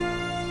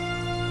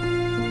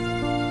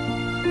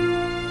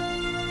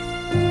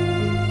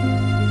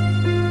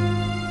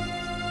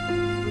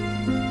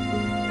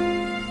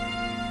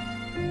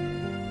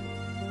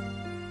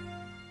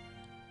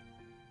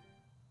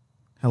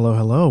Hello,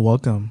 hello.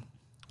 Welcome.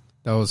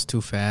 That was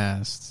too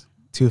fast.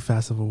 Too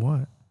fast of a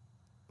what?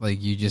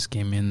 Like, you just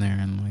came in there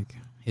and, like,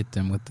 hit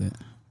them with it.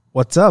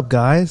 What's up,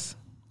 guys?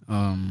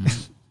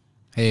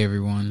 Hey,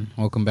 everyone.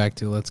 Welcome back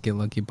to Let's Get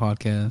Lucky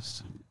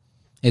podcast.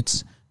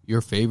 It's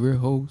your favorite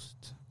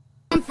host.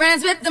 I'm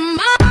friends with the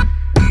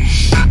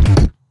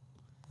mom.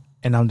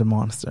 And I'm the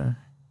monster.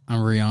 I'm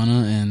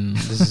Rihanna, and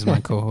this is my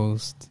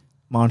co-host.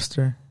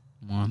 Monster.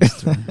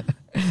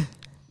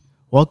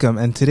 Welcome.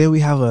 And today we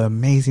have an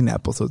amazing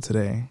episode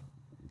today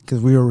because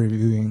we are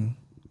reviewing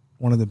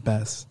one of the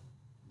best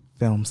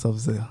films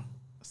of the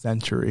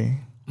century.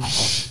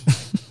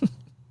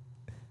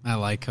 I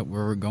like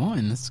where we're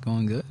going. It's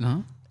going good, huh?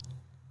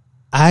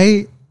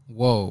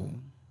 Whoa.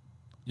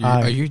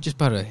 Are you just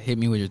about to hit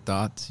me with your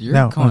thoughts? You're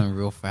No, going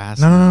real fast.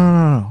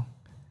 No.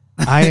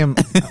 I am.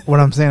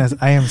 What I'm saying is,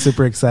 I am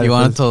super excited. You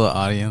want to tell the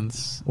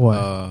audience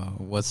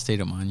what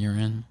state of mind you're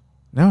in?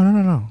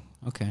 No.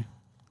 Okay.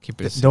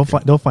 Keep it a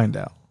secret. They'll find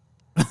out.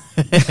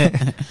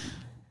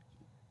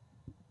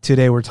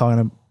 Today we're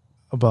talking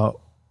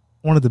about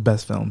one of the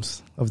best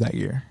films of that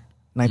year,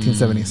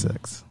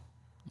 1976.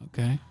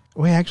 Okay.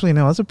 Wait, actually,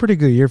 no, that's a pretty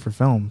good year for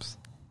films.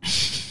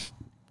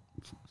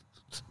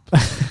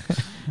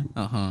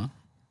 Uh-huh.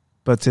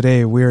 But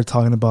today we are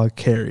talking about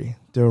Carrie,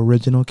 the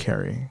original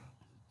Carrie.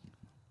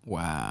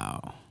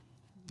 Wow.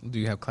 Do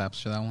you have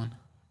claps for that one?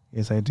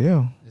 Yes, I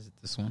do. Is it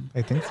this one?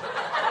 I think so.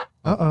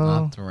 Uh-oh.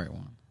 Not the right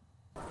one.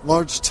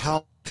 Large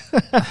towel.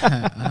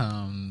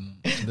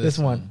 This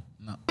one.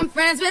 No. I'm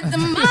friends with the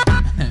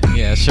mom.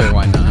 Yeah, sure.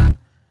 Why not?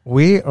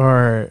 We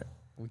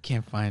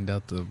can't find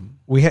out the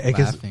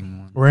laughing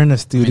one. We're in a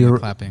studio. the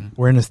clapping.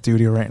 We're in a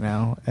studio right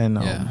now, and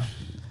Yeah.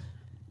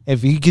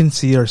 if you can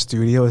see, our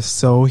studio is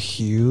so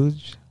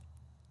huge.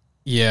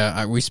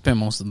 Yeah, we spent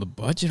most of the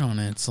budget on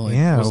it. So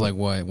it was like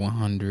what,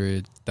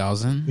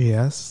 100,000?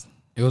 Yes,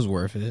 It was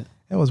worth it.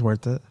 it was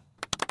worth it.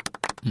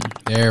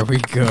 There we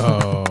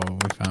go.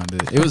 We found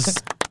it. It was.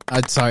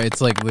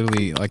 It's like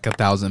literally like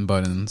 1,000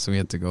 buttons we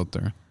had to go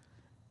through.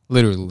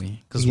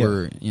 Literally, because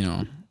we're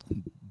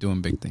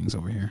doing big things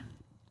over here.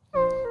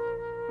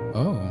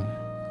 Oh,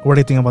 What do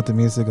you think about the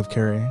music of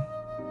Carrie?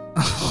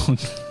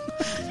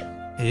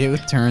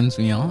 it turns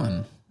me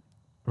on.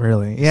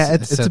 Really? Yeah,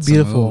 It it's sets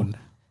beautiful. the mood.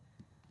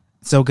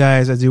 So,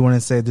 guys, I do want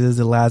to say this is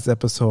the last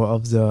episode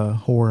of the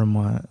horror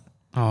month.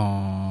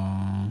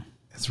 Oh,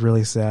 It's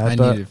really sad. I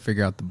but, need to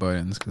figure out the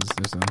buttons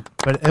because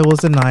but it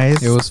was a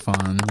nice. It was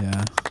fun.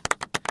 Yeah,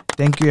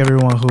 Thank you,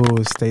 everyone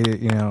who stayed,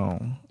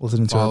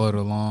 listening followed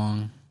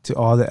along. to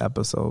all the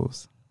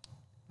episodes.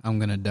 I'm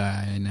gonna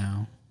die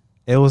now.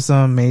 It was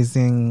some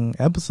amazing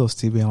episodes,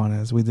 to be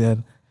honest. We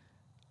did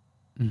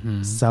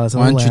Silence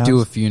Why of the don't you do a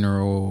Lambs.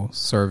 funeral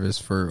service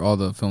for all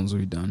the films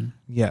we've done?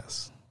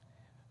 Yes.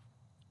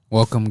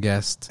 Welcome,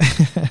 guest.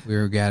 We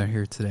were gathered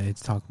here today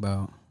to talk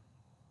about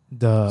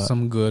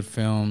some good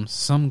films,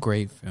 some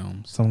great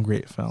films, some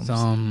great films.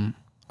 some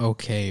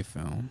okay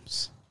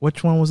films.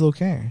 Which one was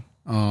okay?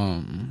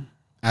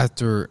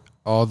 After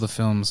all the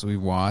films we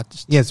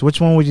watched. Yes,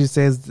 which one would you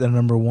say is the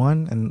number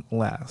one and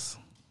last?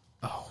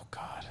 Oh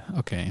God.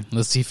 Okay,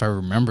 let's see if I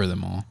remember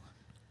them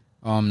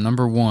all.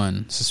 Number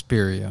one,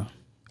 Suspiria.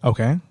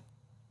 Okay.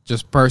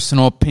 Just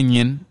personal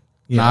opinion,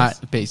 Yes.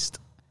 not based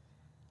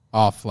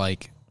off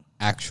like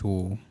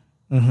actual.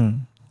 Mm-hmm.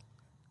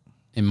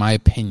 In my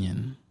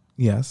opinion,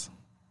 Yes.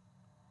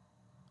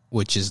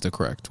 which is the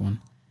correct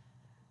one.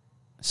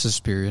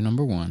 Suspiria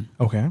number one.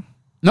 Okay.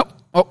 Nope.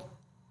 Oh,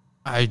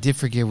 I did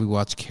forget we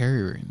watched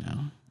Carrie right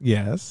now.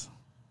 Yes.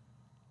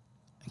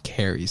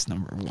 Carrie's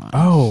number one.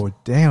 Oh,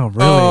 damn,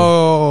 really?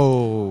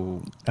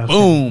 Oh, Okay.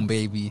 boom,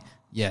 baby.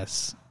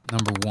 Yes,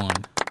 number one.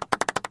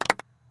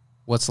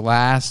 What's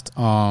last?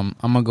 I'm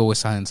gonna go with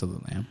Silence of the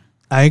Lamb.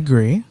 I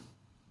agree.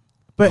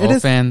 But No it is.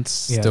 offense,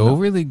 still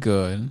really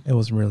good. It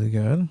was really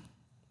good.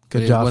 But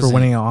Good it job for wasn't-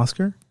 winning an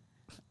Oscar.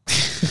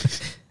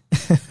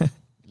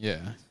 Yeah,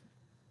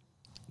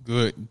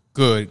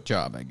 good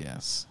job, I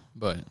guess.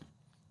 But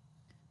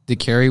did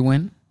Carrie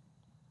win?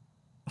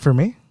 For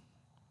me?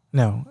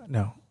 No.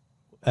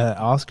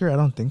 Oscar? I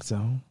don't think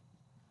so.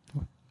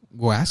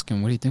 We'll ask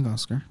him. What do you think,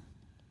 Oscar?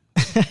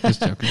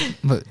 Just joking.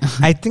 But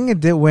I think it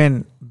did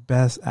win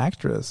Best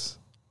Actress.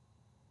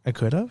 It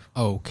could have.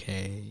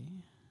 okay.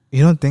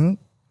 You don't think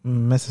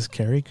Mrs.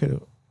 Carrie could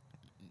have?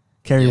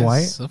 Carrie Yes,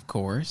 White? of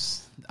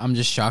course. I'm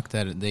just shocked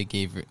that they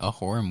gave a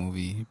horror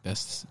movie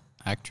Best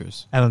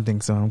Actress. I don't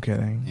think so. I'm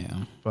kidding.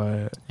 Yeah.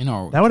 But In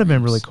our that would have been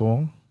dreams. really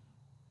cool.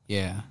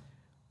 Yeah.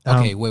 Um,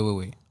 Okay,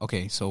 wait.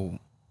 Okay, so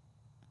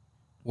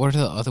what are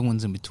the other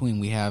ones in between?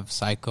 We have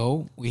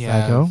Psycho.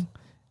 Psycho.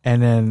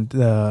 And then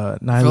the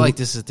I feel like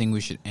this is the thing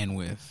we should end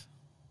with.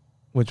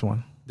 Which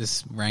one?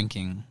 This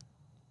ranking.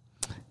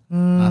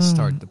 Not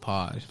start the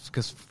pod.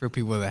 Because for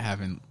people that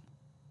haven't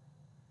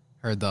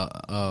heard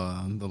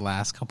the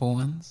last couple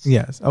ones.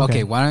 Yes.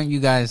 Okay. Why don't you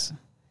guys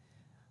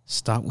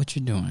stop what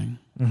you're doing?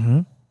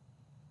 Mm-hmm.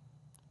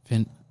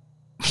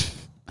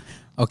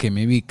 Okay,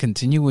 maybe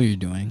continue what you're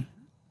doing.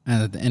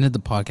 And at the end of the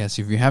podcast,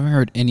 if you haven't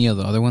heard any of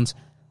the other ones,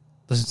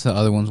 listen to the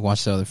other ones,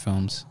 watch the other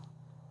films.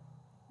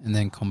 and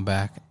then come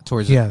back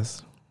towards it.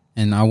 Yes.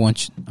 And I want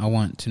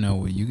to know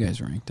what you guys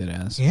ranked it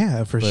as.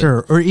 Yeah, for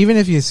sure. Or even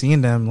if you've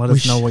seen them, let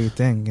us know what you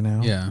think, you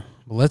know? Yeah.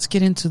 Well, let's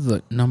get into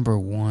the number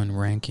 1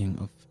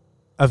 ranking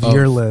Of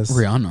your list.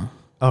 Rihanna.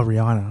 Oh,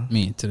 Rihanna.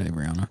 Me today,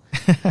 Rihanna.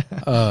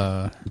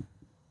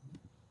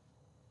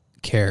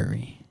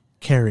 Carrie.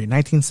 Carrie,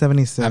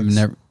 1976. I've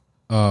never.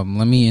 Let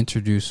me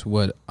introduce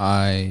what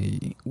I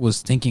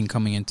was thinking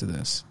coming into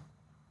this.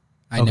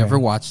 I never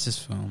watched this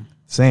film.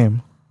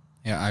 Same.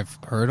 Yeah, I've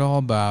heard all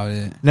about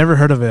it. Never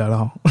heard of it at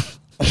all.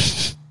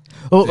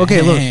 Oh,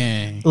 okay.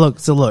 Dang. Look.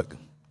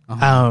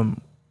 Uh-huh.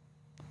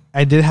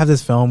 I did have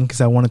this film because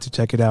I wanted to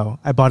check it out.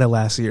 I bought it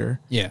last year.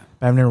 Yeah,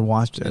 But I've never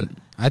watched it.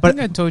 I think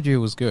I told you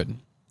it was good.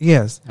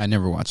 Yes, I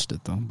never watched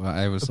it though, but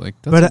I was like,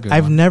 that's but a good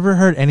I've one. never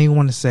heard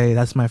anyone say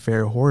that's my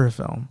favorite horror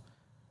film,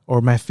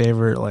 or my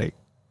favorite. Like,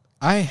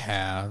 I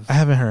have. I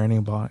haven't heard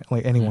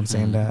anyone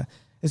saying Mm-hmm. that.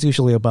 It's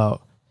usually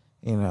about,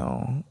 I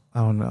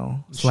don't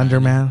know, Slender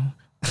Shining. Man,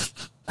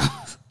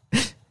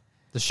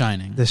 The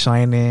Shining. The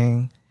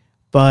Shining,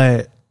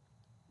 but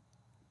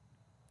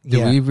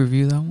Did we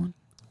review that one?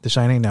 The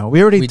Shining. No,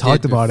 we already We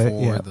talked did about it.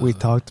 before Yeah, we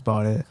talked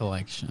about it.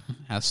 Collection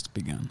has to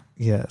begin.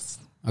 Yes,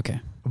 Okay.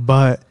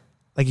 but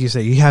like you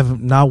said, you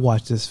have not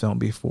watched this film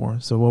before.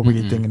 So what were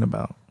you Mhm. thinking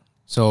about?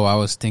 So I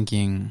was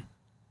thinking,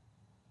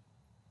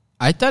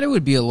 I thought it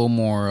would be a little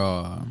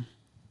more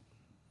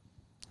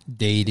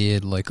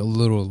dated, like a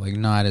little like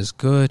not as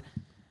good.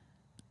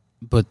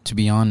 But to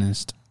be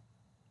honest,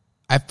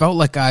 I felt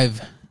like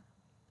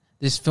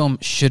this film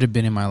should have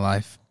been in my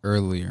life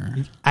earlier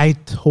I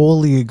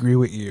totally agree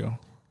with you.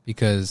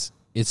 because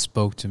it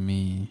spoke to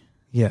me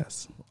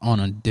Yes. on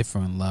a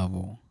different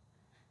level,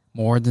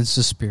 more than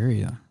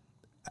Suspiria.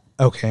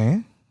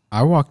 Okay.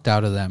 I walked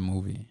out of that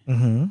movie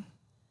Mm-hmm.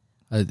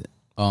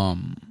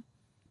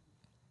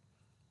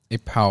 a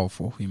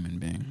powerful human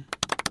being.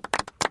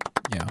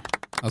 Yeah,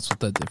 that's what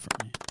that did for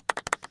me.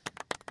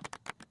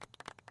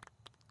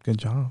 Good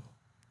job.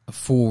 A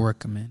full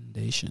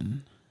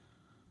recommendation.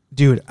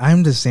 Dude,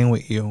 I'm the same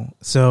with you.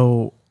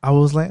 So I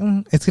was like,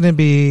 it's going to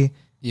be,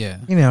 Yeah,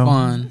 fun.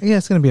 fun. Yeah,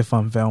 it's going to be a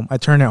fun film. I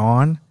turned it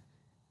on,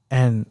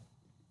 and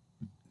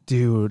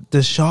dude,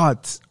 the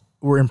shots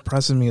were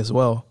impressing me as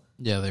well.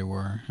 Yeah, they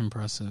were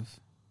impressive.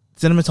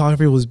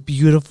 Cinematography was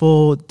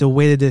beautiful. The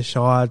way they did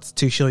shots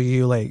to show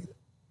you, like,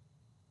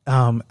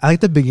 I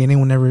like the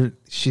beginning whenever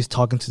she's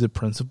talking to the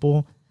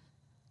principal,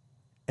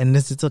 and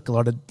it's like a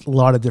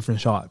lot of different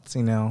shots.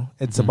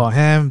 It's about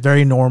him,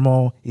 very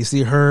normal. You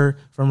see her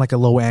from like a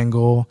low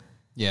angle,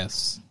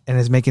 Yes. and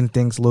it's making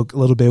things look a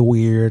little bit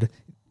weird.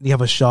 You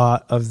have a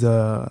shot of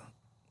the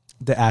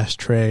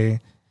ashtray.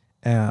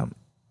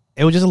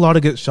 It was just a lot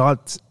of good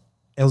shots.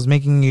 It was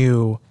making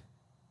you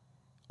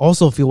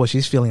also feel what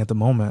she's feeling at the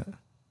moment.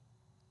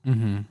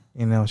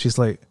 Mm-hmm. She's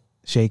like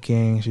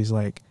shaking. She's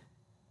like,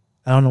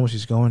 I don't know what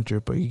she's going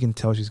through, but you can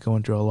tell she's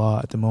going through a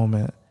lot at the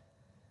moment.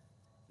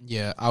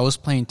 Yeah, I was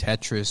playing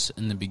Tetris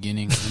in the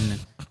beginning,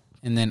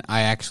 and then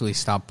I actually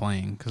stopped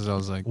playing because I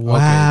was like,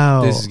 Wow.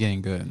 okay, this is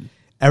getting good.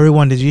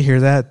 Everyone, did you hear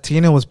that?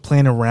 Tina was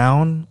playing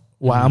around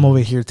while I'm over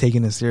here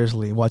taking it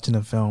seriously, watching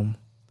the film.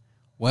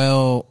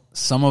 Well,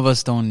 some of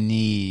us don't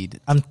need.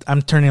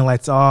 I'm turning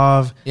lights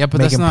off. Yeah, but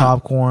making that's not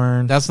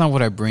popcorn. That's not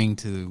what I bring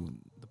to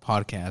the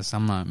podcast.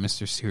 I'm not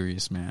Mr.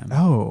 Serious Man.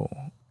 Oh,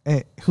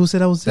 hey, who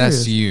said I was serious?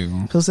 That's you.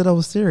 Who said I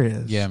was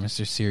serious? Yeah,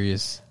 Mr.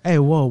 Serious Hey,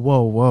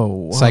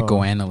 whoa.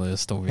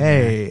 psychoanalyst over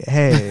here.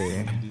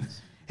 Hey.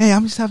 Hey,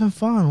 I'm just having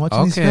fun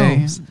watching these Okay,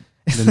 films.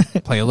 then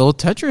play a little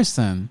Tetris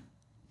then.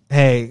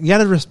 Hey, you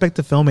gotta respect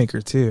the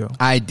filmmaker too.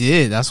 I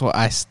did. That's why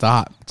I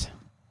stopped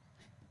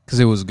because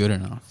it was good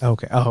enough.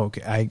 Okay. Oh,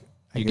 okay. I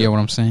You get what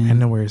I'm saying? I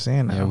know what you're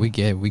saying now.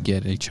 Yeah, we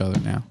get each other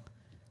now.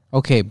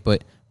 Okay,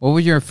 but what were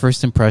your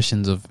first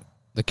impressions of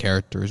the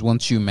characters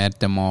once you met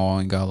them all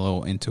and got a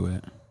little into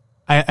it?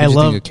 I What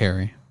love think of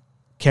Carrie,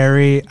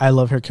 Carrie. I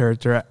love her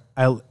character.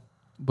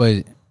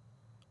 but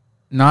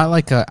not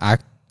like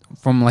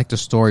from like the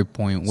story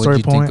point. What do Story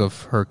you think point?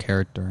 of her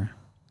character?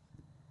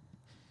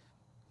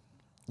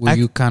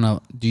 You kind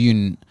of do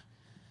you?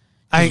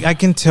 I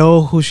can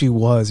tell who she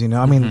was. I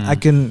mean, Mm-hmm. I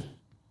can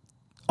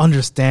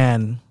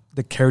understand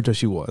the character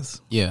she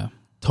was. Yeah,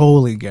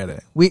 Totally get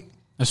it.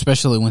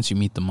 especially once you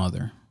meet the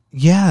mother.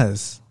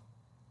 Yes.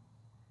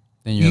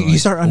 Then You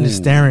start "Ooh."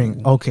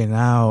 understanding. Okay,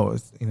 now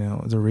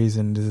the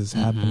reason this is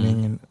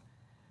happening.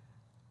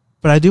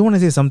 But I do want to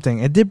say something.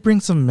 It did bring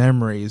some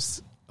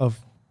memories of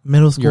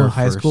middle school Your and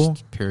high first school.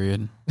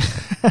 period.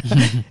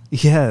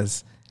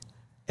 Yes,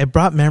 it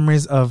brought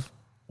memories of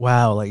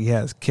wow. Like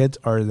yes, kids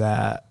are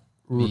that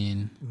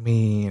mean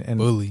and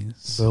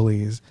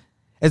bullies.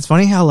 It's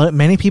funny how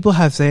many people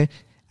have said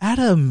I had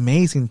an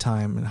amazing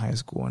time in high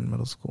school and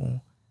middle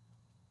school.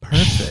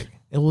 Perfect.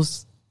 It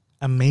was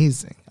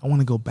amazing. I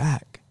want to go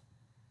back.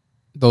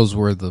 Those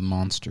were the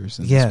monsters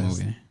in Yes. this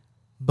movie.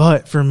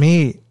 But for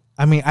me,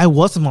 I mean, I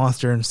was a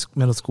monster in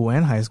middle school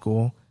and high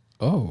school,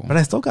 Oh, but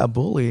I still got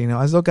bullied.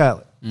 I still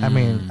got.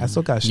 I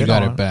still got shit you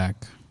got on. it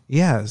back.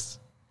 Yes,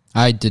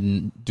 I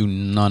didn't do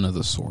none of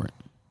the sort.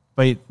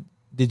 but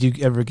did you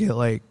ever get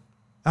like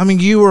I mean,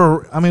 we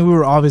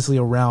were obviously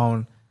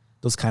around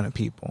those kind of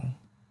people,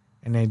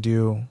 and they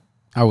do.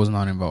 I was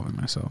not involving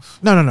myself.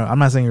 No. I'm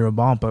not saying you're a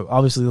bomb, but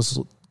obviously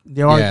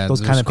there are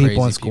those kind of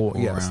people in school.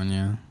 Yes. Around,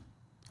 yeah.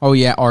 Oh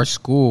yeah, our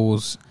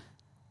schools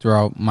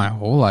throughout my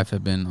whole life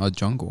have been a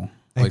jungle.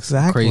 Like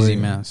exactly. Crazy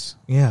mess.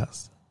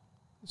 Yes.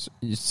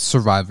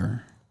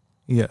 Survivor.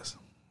 Yes.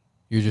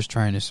 You're just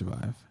trying to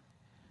survive.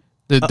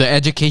 The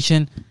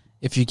education,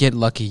 if you get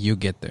lucky, you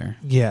get there.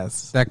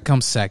 Yes. That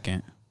comes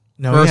second.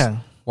 No. First, yeah.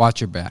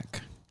 Watch your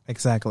back.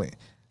 Exactly.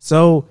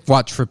 So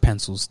watch for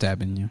pencils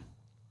stabbing you.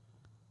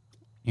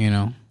 You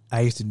know.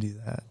 I used to do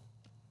that.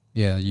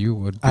 Yeah, you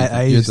would.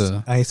 I used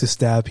to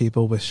stab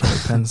people with sharp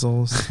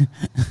pencils.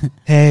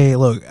 Hey,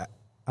 look,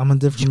 I'm a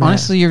different.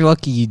 Honestly, you're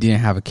lucky you didn't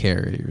have a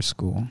Carrie at your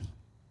school.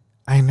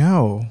 I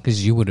know,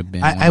 because you would have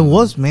been. I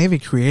was maybe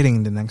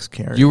creating the next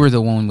Carrie. You were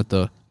the one with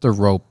the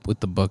rope with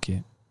the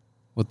bucket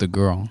with the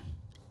girl.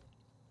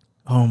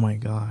 Oh my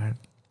god.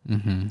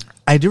 Mm-hmm.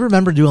 I do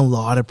remember doing a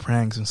lot of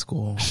pranks in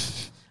school.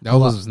 That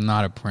was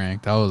not a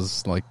prank. That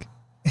was like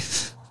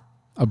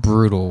a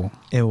brutal.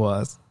 It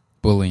was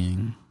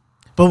bullying.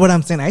 But what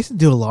I'm saying, I used to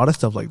do a lot of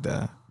stuff like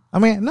that. I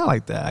mean, not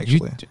like that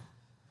actually.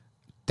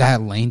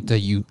 That length that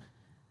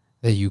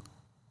you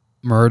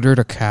murdered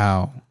a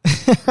cow,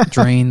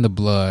 drained the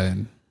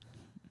blood.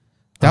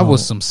 That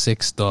was some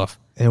sick stuff.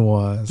 It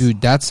was, dude.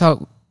 That's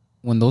how.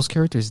 When those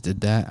characters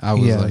did that, I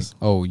was like,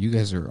 "Oh, you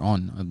guys are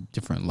on a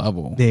different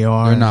level." They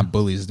are. They're not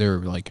bullies. They're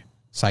like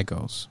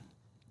psychos.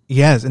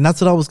 Yes, and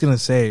that's what I was gonna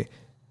say.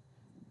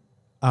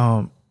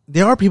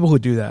 There are people who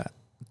do that,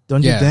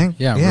 don't you think?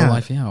 Yeah, real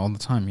life, all the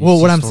time. Well,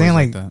 what I'm saying,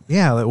 like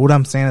what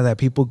I'm saying is that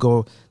people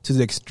go to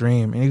the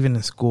extreme, and even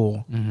in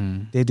school,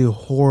 they do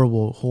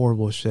horrible,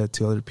 horrible shit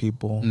to other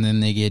people, and then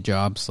they get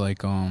jobs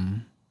like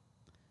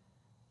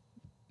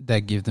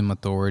that give them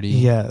authority.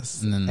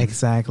 Yes, and then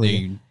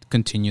exactly. They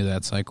continue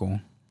that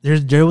cycle.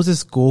 There was a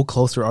school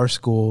close to our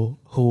school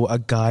who a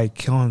guy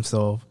killed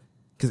himself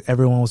because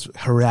everyone was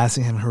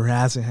harassing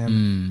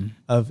him.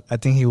 I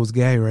think he was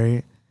gay,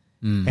 right?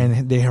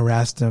 And they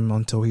harassed him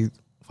until he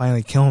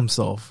finally killed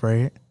himself,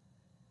 right?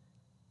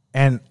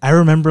 And I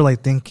remember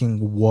like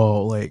thinking,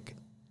 whoa, like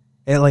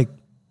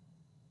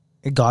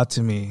it got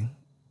to me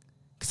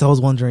because I was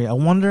wondering, I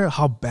wonder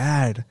how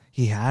bad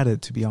he had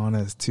it, to be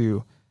honest,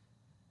 too,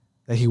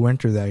 that he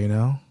went through that, you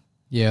know?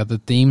 Yeah, the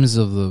themes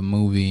of the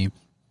movie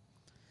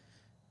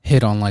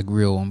hit on like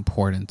real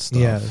important stuff.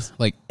 Yes.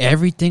 Like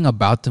everything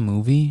about the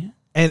movie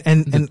and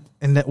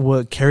that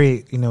what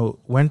Carrie,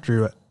 went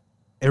through,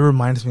 it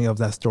reminds me of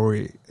that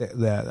story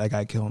that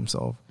guy killed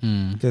himself.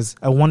 Because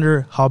I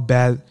wonder how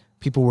bad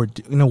people were,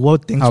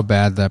 what things, how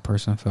bad that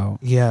person felt.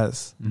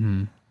 Yes.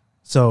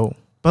 So,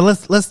 but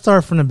let's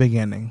start from the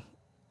beginning.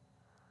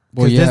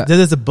 Well, yeah, this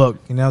is a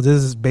book. This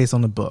is based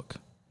on the book.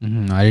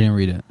 I didn't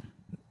read it.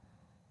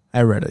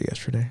 I read it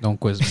yesterday. Don't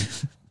quiz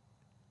me.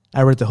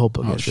 I read the whole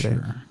book yesterday.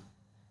 Sure.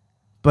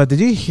 But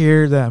did you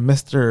hear that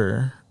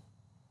Mr.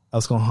 I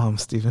was going to call him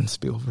Steven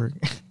Spielberg.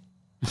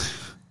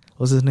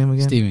 What's his name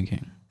again? Stephen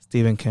King.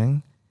 Stephen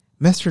King.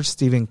 Mr.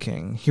 Stephen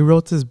King. He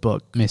wrote this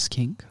book. Miss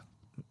King?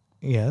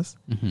 Yes.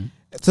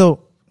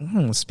 So,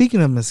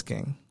 speaking of Miss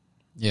King.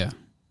 Yeah.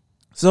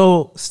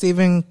 So,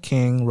 Stephen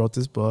King wrote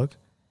this book.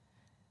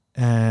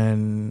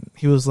 And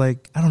he was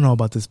like, I don't know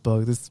about this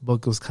book. This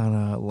book was kind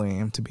of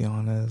lame, to be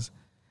honest.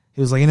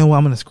 He was like, you know what?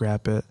 I'm going to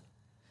scrap it.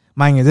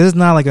 Mind you, this is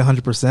not like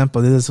 100%,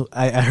 but this is,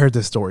 I heard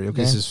this story,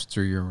 okay? This is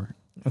through your...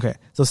 Okay.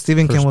 So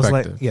Stephen King was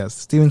like,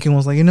 Stephen King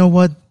was like, you know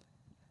what?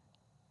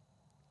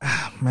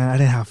 Man, I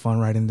didn't have fun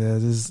writing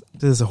this.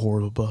 This is a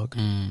horrible book.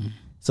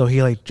 So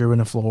he like drew on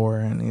the floor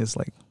and he was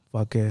like,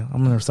 fuck it.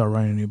 I'm going to start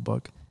writing a new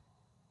book.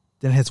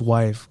 Then his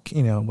wife,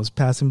 was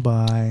passing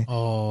by.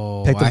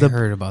 Oh, I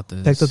heard about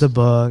this. Picked up the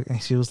book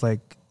and she was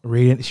like,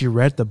 reading. She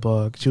read the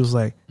book. She was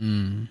like,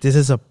 this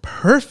is a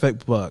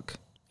perfect book.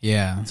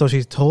 Yeah. So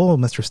she told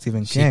Mr.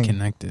 Stephen King. She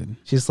connected.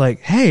 She's like,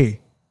 hey,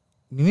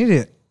 you need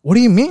it. What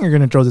do you mean you're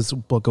going to throw this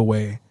book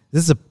away?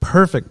 This is a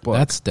perfect book.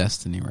 That's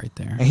destiny right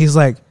there. And he's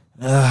like,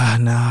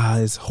 nah,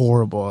 it's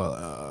horrible.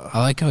 I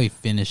like how he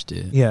finished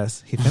it.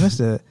 Yes, he finished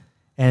it.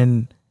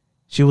 And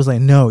she was like,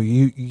 no,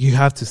 you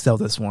have to sell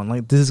this one.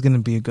 Like, this is going to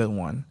be a good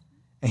one.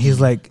 And he's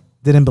like,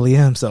 didn't believe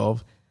in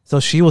himself. So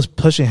she was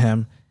pushing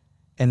him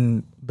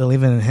and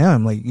believing in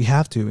him. Like, you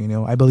have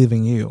to, I believe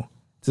in you.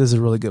 This is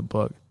a really good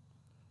book.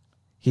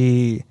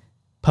 He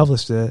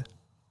published it.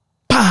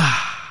 Bah!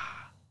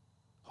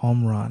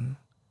 Home run.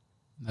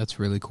 That's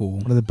really cool.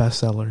 One of the best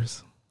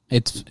sellers.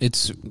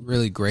 It's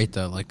really great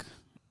that like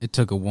it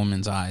took a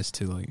woman's eyes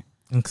to like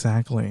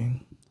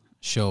exactly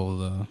show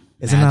the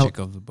magic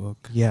of the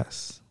book.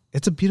 Yes.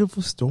 It's a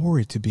beautiful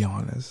story, to be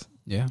honest.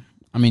 Yeah.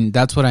 I mean,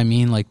 that's what I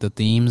mean, like the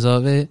themes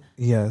of it.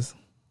 Yes.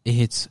 It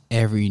hits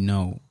every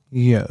note.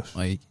 Yes.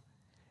 Like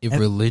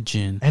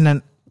religion. And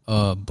then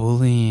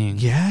bullying.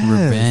 Yes.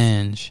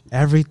 Revenge.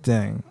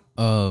 Everything.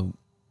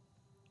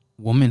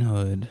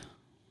 Womanhood.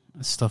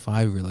 Stuff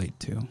I relate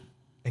to.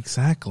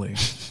 Exactly.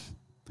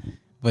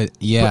 But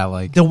yeah,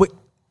 like the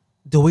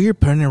way you're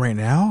putting it right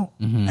now,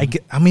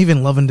 I'm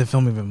even loving the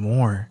film even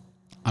more.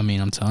 I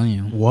mean, I'm telling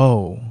you.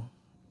 Whoa.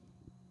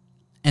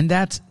 And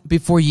that's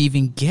before you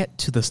even get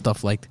to the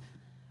stuff like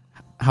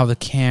how the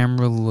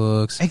camera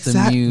looks,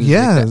 the music,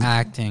 the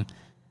acting.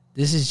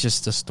 This is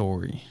just the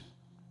story.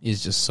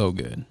 It's just so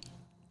good.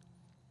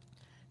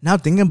 Now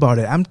thinking about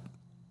it, I'm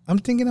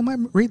thinking I might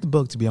read the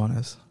book, to be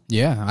honest.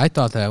 Yeah, I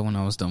thought that when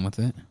I was done with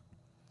it.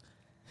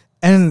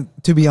 And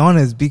to be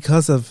honest,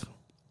 because of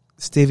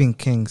Stephen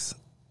King's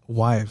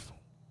wife,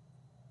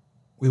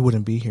 we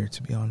wouldn't be here,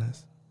 to be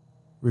honest,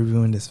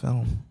 reviewing this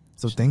film.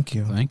 So thank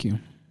you. Thank you.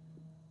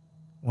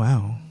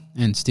 Wow.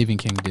 And Stephen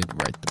King did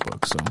write the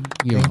book, so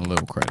give him a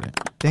little credit.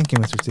 Thank you,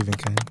 Mr. Stephen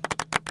King.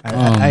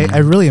 I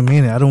really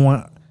mean it. I'm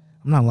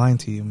not lying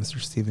to you,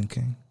 Mr. Stephen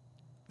King.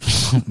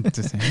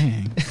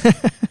 Dang.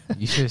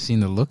 You should have seen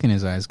the look in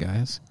his eyes,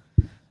 guys.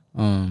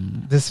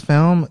 This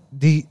film,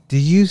 do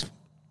you...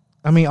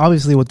 I mean,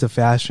 obviously with the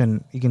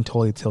fashion, you can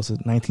totally tell it's a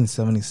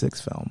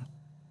 1976 film.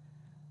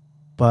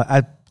 But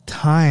at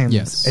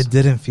times, it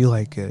didn't feel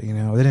like it, you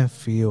know? It didn't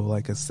feel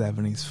like a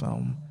 70s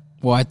film.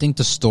 Well, I think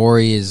the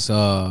story is...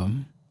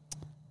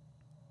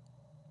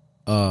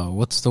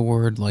 what's the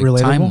word? Like,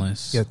 relatable?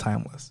 Timeless. Yeah,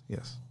 timeless,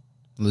 yes.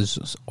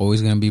 There's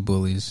always going to be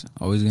bullies.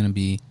 Always going to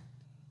be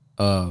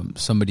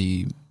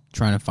somebody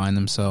trying to find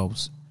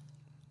themselves.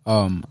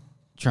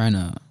 Trying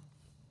to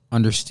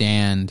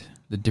understand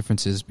the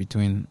differences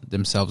between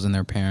themselves and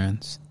their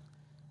parents.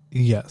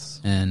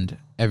 Yes. And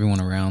everyone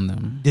around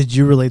them. Did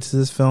you relate to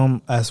this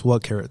film as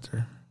what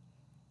character?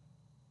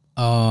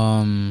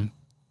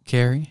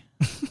 Carrie.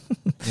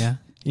 Yeah.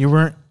 You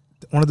weren't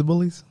one of the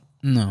bullies?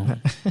 No.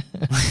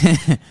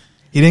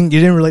 You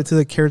didn't relate to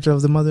the character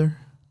of the mother?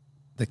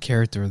 The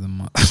character of the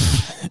mother.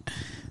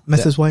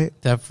 Mrs.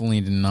 White?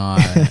 Definitely did not.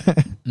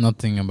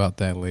 Nothing about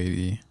that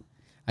lady.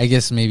 I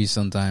guess maybe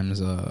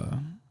sometimes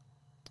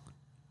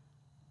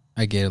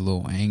I get a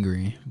little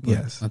angry. But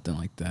yes. Nothing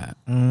like that.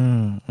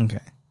 Okay.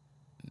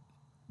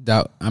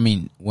 A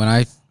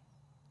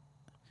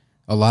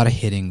lot of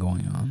hitting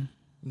going on.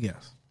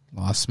 Yes. A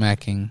lot of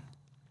smacking.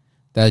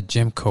 That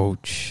gym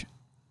coach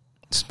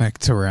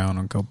smacked around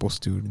a couple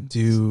students.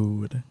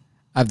 Dude.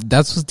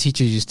 That's what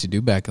teachers used to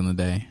do back in the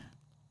day.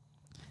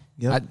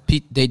 Yep.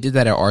 They did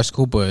that at our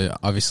school, but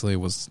obviously it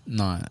was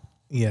not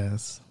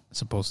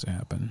supposed to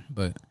happen.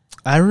 But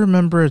I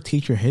remember a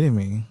teacher hitting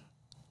me.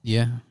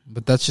 Yeah,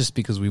 but that's just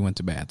because we went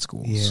to bad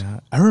schools.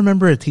 Yeah. I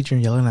remember a teacher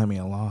yelling at me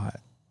a lot.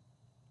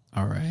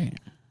 All right.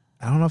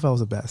 I don't know if I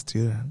was a bad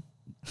student.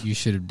 You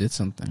should have did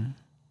something.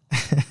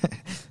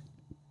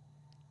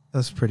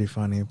 That's pretty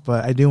funny,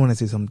 but I do want to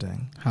say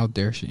something. How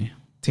dare she?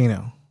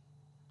 Tino,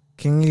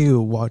 can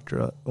you walk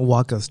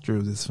us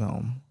through this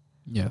film?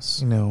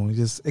 Yes. You know,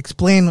 just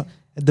explain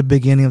at the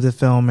beginning of the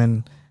film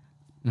and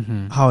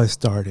how it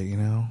started, you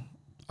know?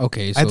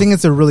 Okay. So I think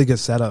it's a really good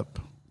setup.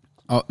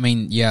 I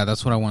mean, yeah,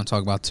 that's what I want to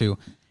talk about too.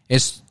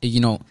 It's, you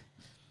know,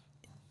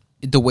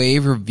 the way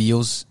it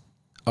reveals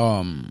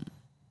the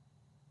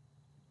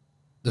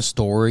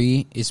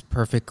story is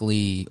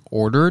perfectly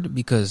ordered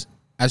because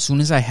as soon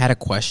as I had a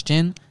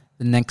question,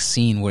 the next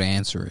scene would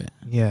answer it.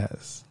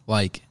 Yes.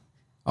 Like,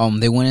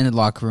 they went in the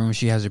locker room.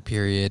 She has her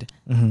period.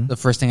 The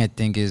first thing I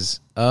think is,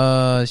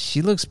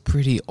 she looks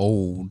pretty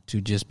old to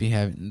just be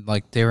having,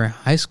 like, they were in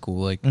high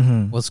school. Like,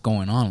 what's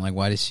going on? Like,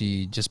 why is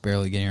she just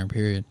barely getting her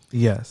period?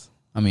 Yes.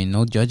 I mean,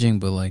 no judging,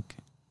 but like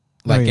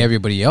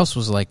everybody else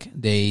was like,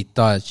 they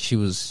thought she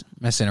was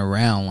messing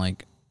around.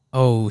 Like,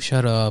 oh,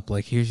 shut up.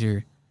 Like, here's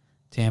your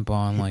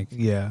tampon. Like,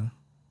 yeah.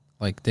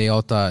 Like, they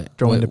all thought.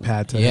 Throwing the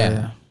pad to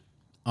her.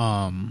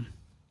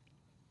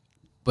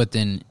 But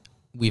then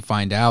we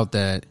find out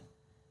that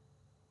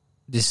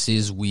this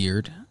is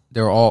weird.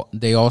 They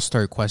all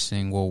start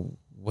questioning, well,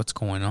 what's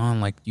going on?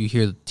 Like, you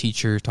hear the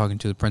teacher talking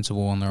to the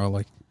principal, and they're all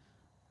like,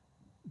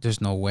 there's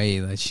no way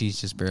that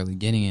she's just barely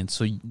getting it.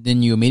 So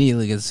then you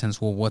immediately get the sense,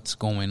 well, what's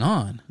going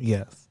on?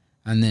 Yes.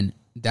 And then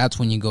that's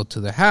when you go to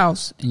the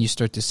house, and you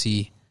start to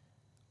see,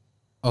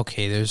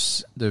 okay,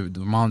 there's the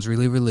mom's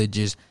really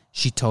religious.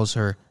 She tells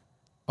her,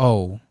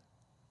 oh,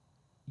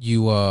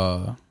 you,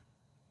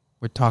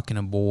 we're talking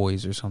to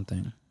boys or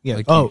something. Yeah.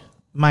 Like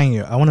mind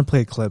you, I want to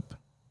play a clip.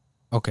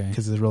 Okay.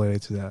 Because it's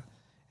related to that.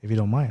 If you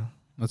don't mind.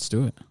 Let's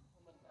do it.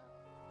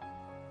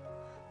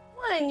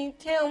 Why didn't you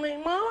tell me,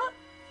 Mama?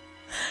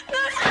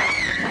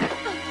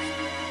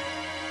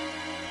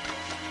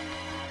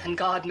 And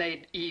God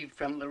made Eve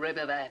from the rib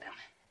of Adam.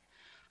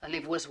 And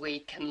Eve was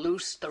weak and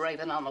loosed the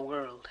raven on the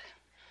world.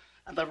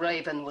 And the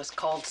raven was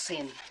called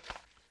sin.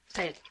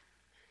 Say it.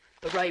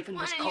 The raven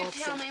was called sin. Why didn't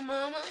you tell me,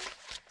 Mama?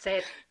 Say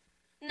it.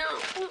 No.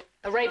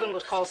 The raven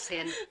was called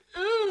sin.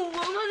 Ooh, Mama.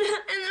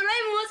 And the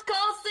raven was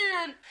called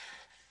sin.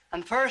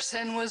 And first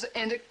sin was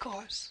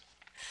intercourse.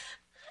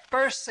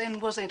 First sin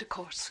was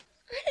intercourse.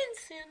 I didn't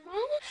sin, Mama.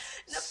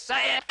 No,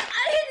 say it.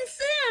 I didn't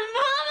sin,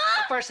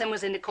 Mama. First sin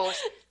was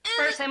intercourse.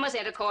 First sin was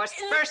intercourse.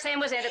 First sin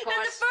was intercourse.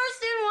 And the first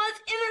sin was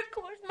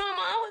intercourse,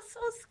 Mama. I was so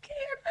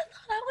scared. I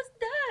thought I was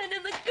dying.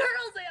 And the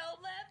girls, they all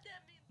laughed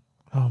at me.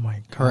 Oh,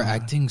 my God. Her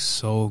acting's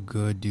so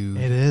good, dude.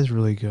 It is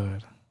really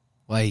good.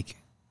 Like,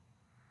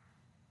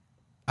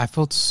 I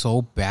felt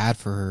so bad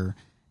for her.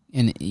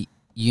 And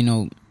you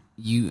know,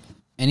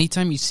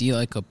 anytime you see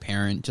like a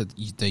parent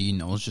that you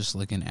know is just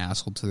like an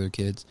asshole to their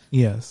kids,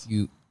 yes,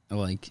 you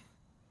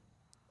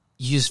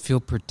just feel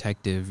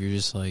protective. You're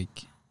just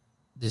like,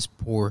 this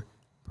poor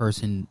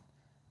person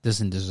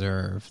doesn't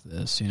deserve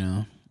this, you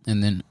know.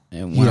 And then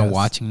when I'm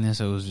watching this,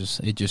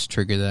 it just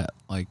triggered that,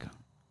 like,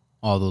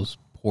 all those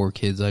poor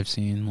kids I've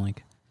seen,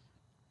 like,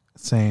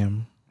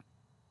 same.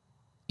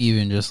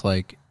 Even just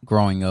like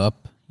growing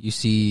up, you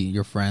see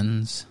your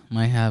friends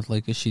might have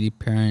like a shitty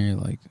parent. You're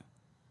like,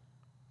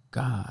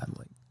 God,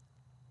 like,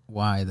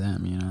 why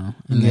them, you know?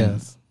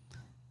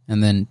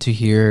 And then to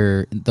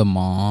hear the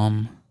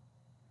mom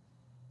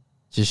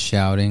just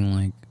shouting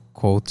like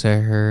quotes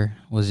at her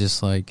was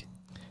just like,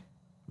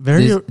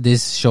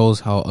 this shows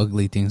how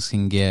ugly things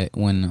can get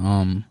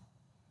when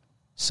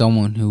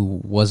someone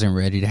who wasn't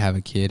ready to have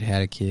a kid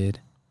had a kid.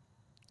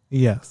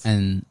 Yes.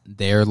 And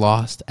they're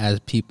lost as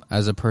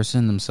a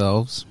person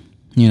themselves.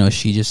 You know,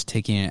 she just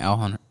taking it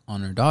out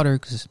on her daughter,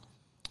 because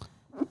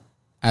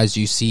as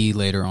you see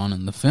later on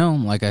in the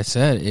film, like I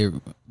said, it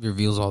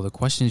reveals all the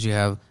questions you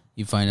have.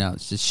 You find out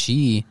that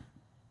she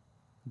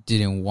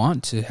didn't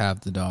want to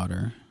have the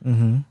daughter.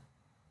 Mm-hmm.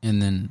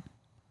 And then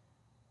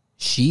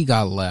she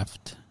got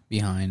left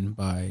behind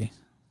by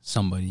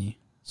somebody.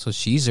 So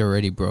she's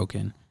already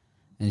broken.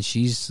 And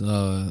she's,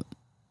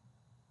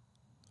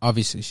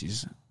 obviously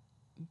she's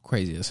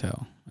crazy as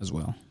hell as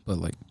well. But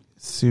like,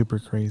 super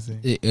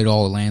crazy. It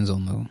all lands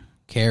on the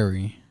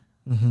Carrie.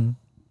 Mm-hmm.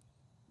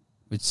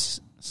 Which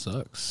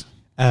sucks.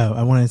 Oh,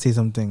 I wanted to say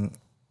something.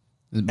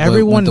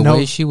 Everyone knows the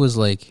way she was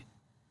like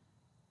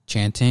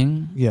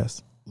chanting.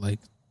 Yes. Like,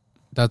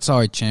 that's how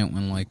I chant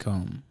when like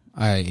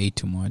I ate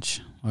too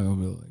much. I'll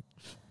be like,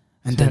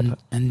 and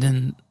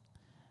then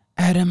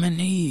Adam and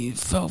Eve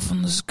fell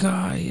from the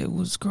sky. It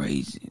was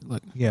crazy.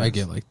 Like, yes. I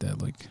get like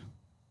that. Like,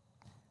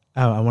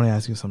 I want to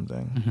ask you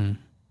something.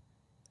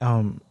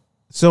 Mm-hmm.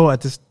 So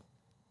at this,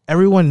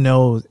 everyone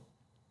knows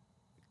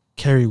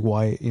Carrie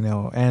White, you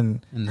know,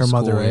 and her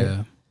mother, right?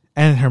 Yeah.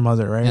 And her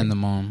mother, right? And the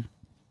mom.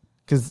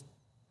 Because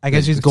I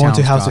guess she's going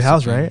to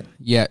house, right?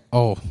 Yeah.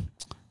 Oh,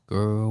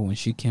 girl, when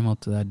she came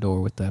out to that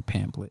door with that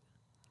pamphlet.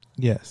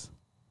 Yes.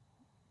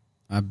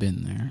 I've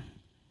been there.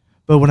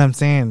 But what I'm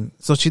saying,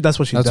 so that's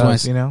what she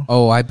does, you know?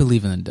 Oh, I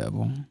believe in the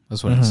devil.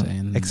 That's what I'm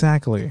saying.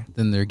 Exactly.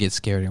 Then they get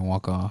scared and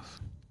walk off.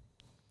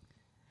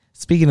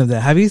 Speaking of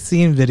that, have you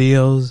seen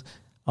videos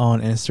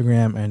on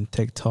Instagram and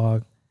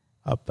TikTok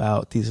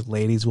about these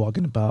ladies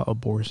walking about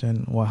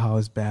abortion, how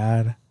it's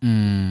bad?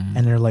 And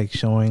they're like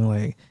showing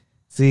like,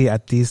 see,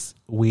 at these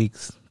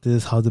weeks, this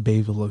is how the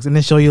baby looks. And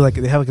they show you like,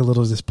 they have like a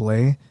little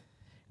display. And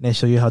they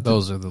show you how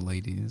those are the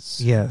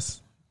ladies.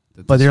 Yes.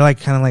 But they're like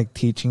kind of like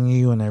teaching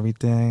you and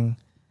everything.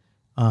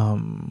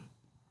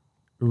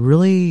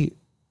 Really,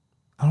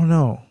 I don't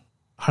know.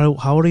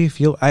 How do you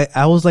feel?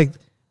 I was like,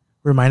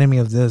 reminding me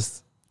of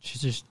this.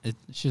 It's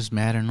just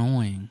mad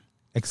annoying.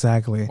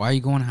 Exactly. Why are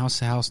you going house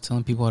to house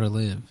telling people how to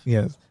live?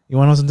 Yes. You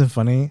want to know something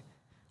funny?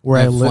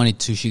 Funny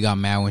too. She got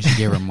mad when she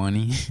gave her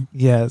money.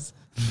 Yes.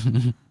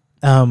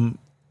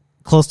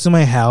 Close to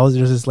my house,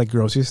 there's this like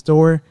grocery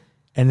store,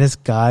 and this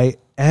guy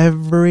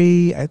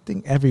I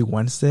think every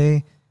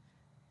Wednesday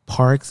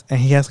parks, and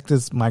he has like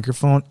this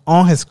microphone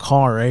on his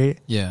car, right?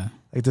 Yeah.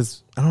 Like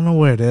this, I don't know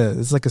what it is.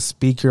 It's like a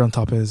speaker on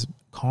top of his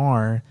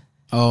car.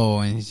 Oh,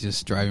 and he's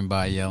just driving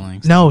by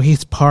yelling. No,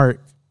 he's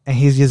parked, and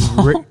he's just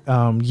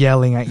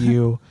yelling at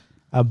you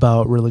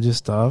about religious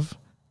stuff.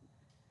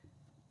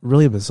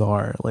 Really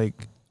bizarre.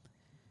 Like,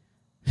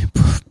 he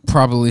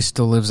probably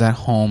still lives at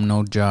home,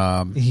 no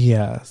job.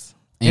 Yes.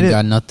 Ain't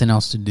got nothing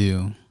else to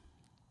do.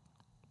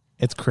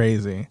 It's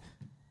crazy.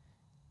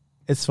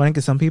 It's funny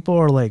because some people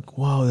are like,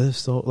 whoa, this is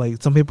so,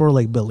 like, some people are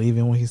like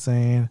believing what he's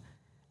saying.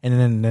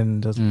 And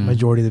then the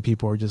majority of the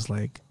people are just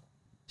like,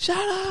 shut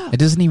up. It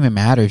doesn't even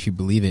matter if you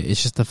believe it.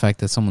 It's just the fact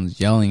that someone's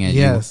yelling at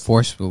you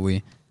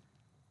forcefully.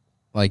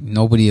 Like,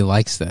 nobody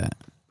likes that.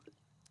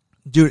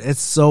 Dude,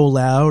 it's so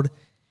loud.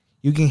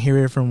 You can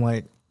hear it from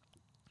like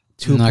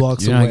 2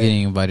 blocks away. You're not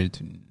getting invited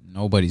to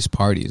nobody's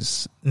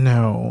parties.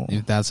 No.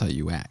 If that's how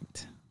you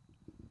act.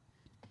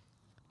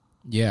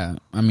 Yeah,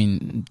 I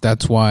mean,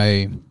 that's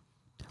why,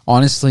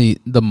 honestly,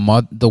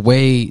 the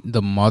way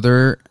the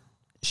mother,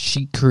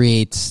 she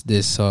creates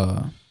this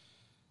the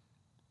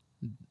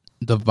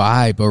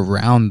vibe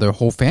around their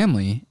whole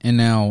family, and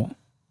now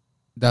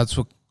that's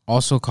what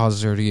also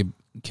causes her to get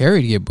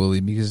Carrie to get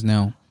bullied, because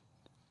now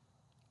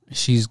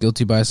she's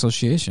guilty by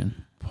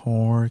association.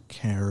 Poor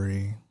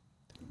Carrie.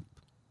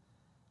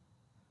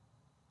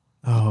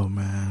 Oh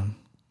man.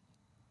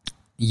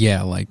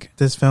 Yeah, like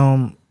this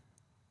film.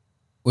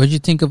 What did you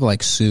think of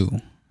like Sue?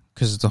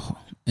 Because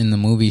in the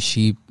movie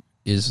she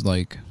is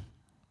like,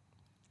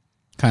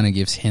 kind of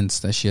gives hints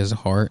that she has a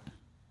heart.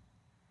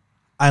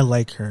 I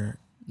like her.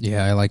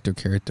 Yeah, I liked her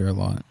character a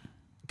lot.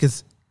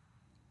 Because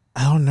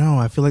I don't know,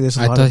 I feel like there's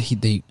a lot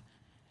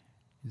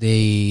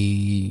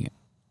they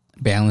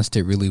balanced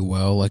it really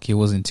well. Like, it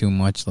wasn't too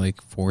much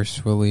like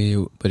forcefully,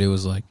 but it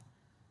was like,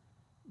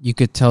 you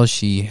could tell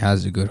she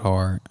has a good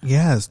heart.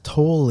 Yes,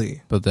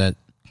 totally. But that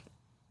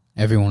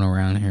everyone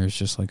around here is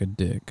just like a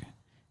dick.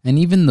 And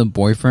even the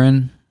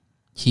boyfriend,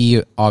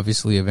 he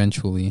obviously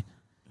eventually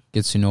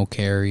gets to know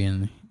Carrie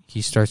and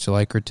he starts to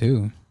like her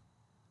too.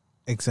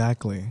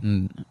 Exactly.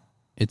 And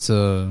it's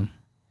a...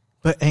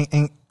 But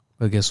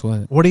guess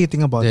what? What do you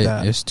think about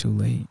that? It's too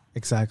late.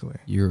 Exactly.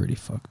 You already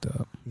fucked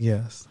up.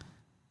 Yes.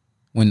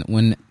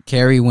 When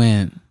Carrie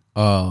went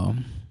full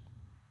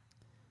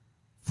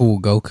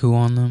Goku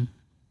on them,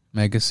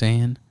 Mega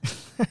Saiyan,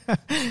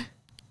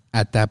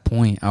 at that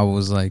point I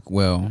was like,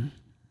 well,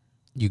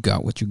 you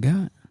got what you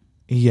got.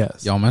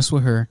 Yes. Y'all mess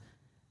with her.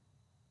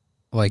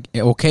 Like,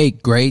 okay,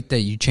 great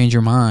that you change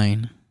your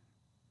mind.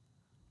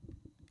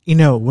 You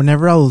know,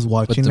 whenever I was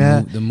watching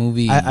the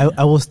movie,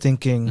 I was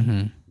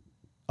thinking,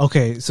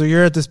 okay, so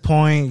you're at this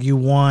point, you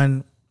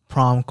won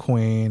prom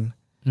queen,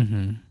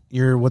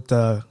 you're with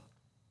the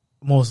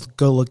most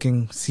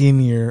good-looking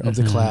senior of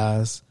the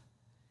class.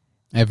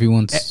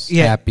 Everyone's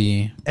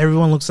happy.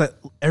 Everyone's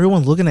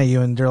looking at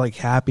you, and they're like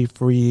happy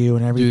for you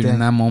and everything. Dude, in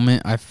that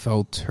moment, I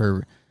felt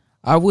her.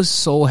 I was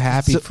so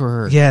happy for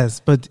her. Yes,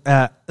 but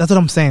that's what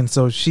I'm saying.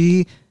 So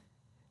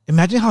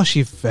imagine how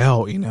she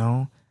felt. You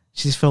know,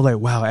 she just felt like,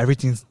 wow,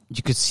 everything's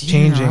you could see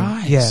changing. In her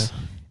eyes. Yeah,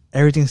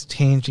 everything's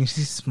changing.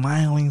 She's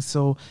smiling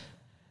so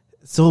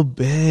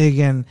big,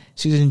 and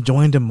she's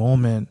enjoying the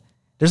moment.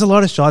 There's a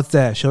lot of shots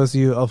that shows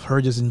you of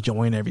her just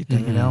enjoying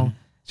everything. You know,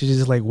 she's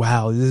just like,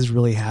 wow, this is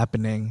really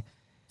happening.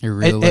 It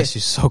really lets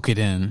you soak it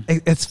in.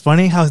 It's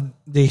funny how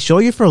they show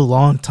you for a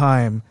long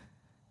time.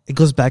 It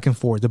goes back and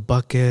forth. The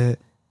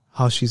bucket,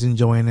 how she's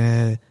enjoying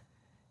it,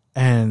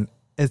 and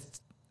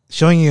it's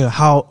showing you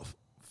how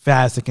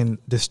fast it can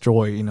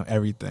destroy, you know,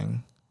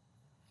 everything.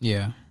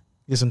 Yeah,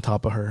 just on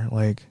top of her,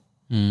 like.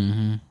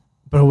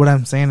 But what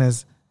I'm saying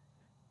is,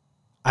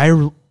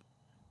 I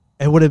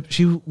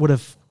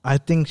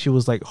think she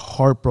was like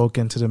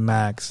heartbroken to the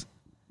max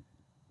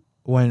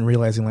when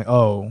realizing, like,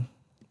 oh.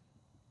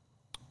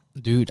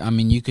 Dude, I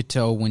mean, you could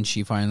tell when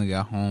she finally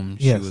got home,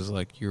 she was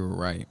like, "You're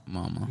right,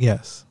 Mama."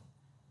 Yes.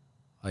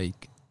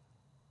 Like,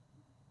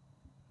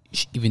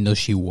 even though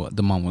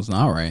the mom was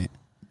not right,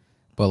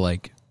 but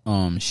like,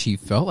 she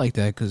felt like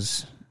that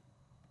because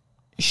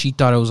she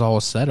thought it was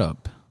all set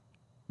up.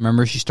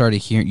 Remember, she started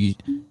hearing.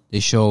 They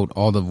showed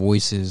all the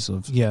voices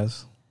of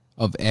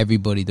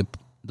everybody,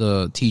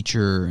 the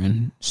teacher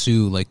and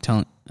Sue, like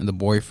telling the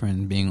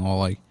boyfriend, being all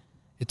like,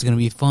 "It's gonna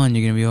be fun.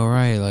 You're gonna be all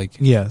right. Like,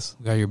 yes,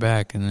 we got your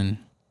back." And then.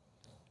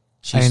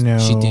 I know.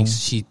 She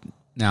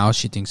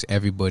thinks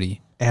everyone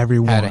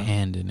had a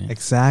hand in it.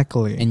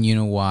 Exactly. And you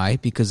know why?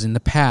 Because in the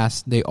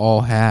past they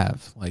all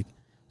have. Like,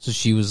 so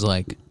she was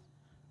like,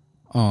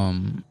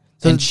 and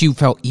she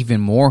felt even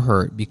more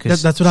hurt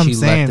because that's what I'm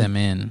saying. Let them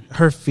in.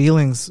 Her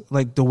feelings,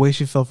 like the way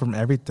she felt from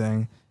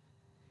everything,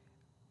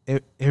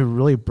 it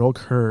really broke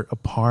her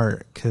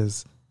apart.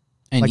 Because,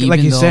 like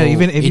you said,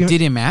 even if it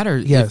didn't matter.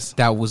 Yes, if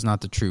that was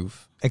not the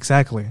truth.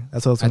 Exactly.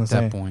 That's what I was going to say.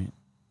 At that point,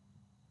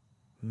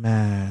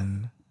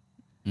 man.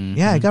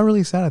 Yeah, it got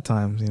really sad at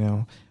times, you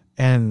know,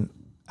 and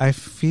I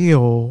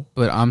feel.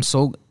 But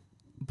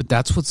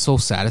that's what's so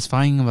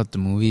satisfying about the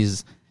movie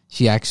is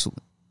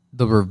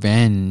the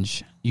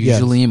revenge.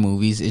 Usually in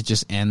movies, it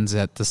just ends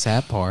at the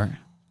sad part.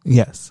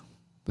 Yes.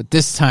 But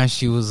this time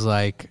she was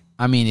like,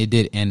 I mean, it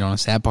did end on a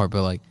sad part,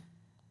 but like,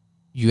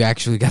 you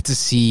actually got to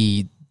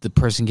see the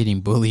person getting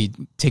bullied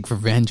take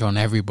revenge on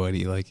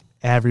everybody, like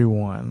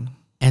everyone,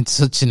 and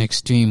such an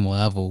extreme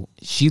level.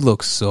 She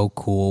looks so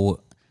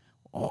cool.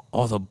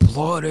 All the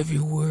blood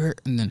everywhere,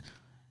 and then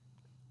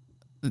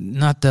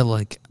not that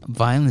like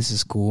violence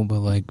is cool, but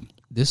like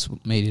this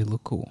made it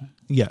look cool.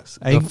 Yes,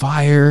 the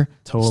fire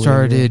totally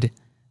started,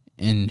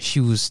 and she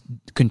was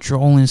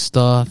controlling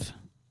stuff.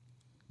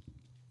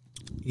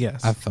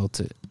 Yes, I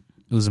felt it.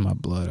 It was in my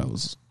blood.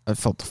 I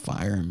felt the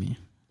fire in me.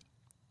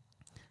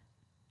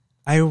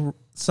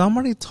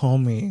 Somebody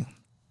told me.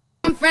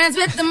 I'm friends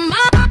with the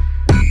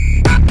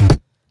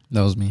mom.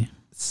 That was me.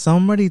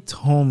 Somebody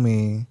told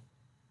me.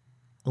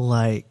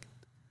 Like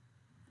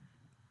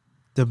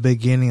the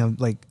beginning of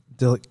like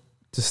the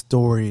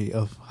story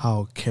of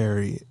how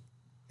Carrie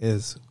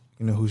is,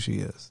 you know, who she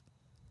is.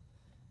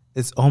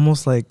 It's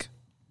almost like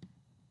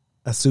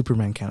a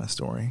Superman kind of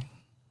story.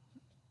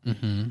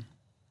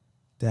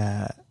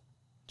 That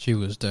she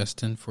was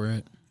destined for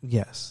it.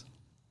 Yes.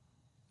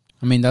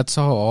 I mean, that's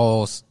how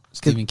all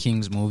Stephen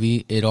King's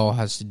movie, it all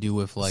has to do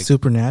with like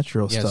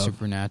supernatural stuff. Yeah,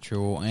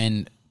 supernatural,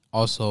 and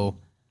also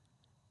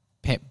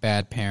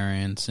bad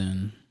parents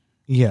and.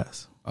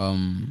 Yes.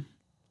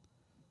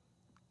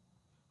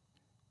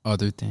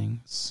 Other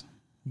things.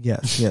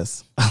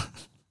 Yes.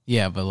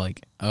 Yeah, but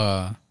like,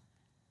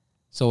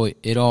 so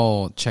it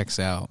all checks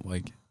out.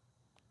 Like,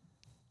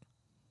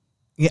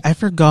 yeah, I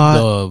forgot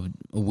the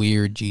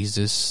weird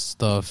Jesus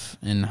stuff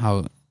and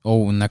how.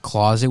 Oh, in the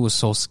closet was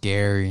so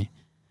scary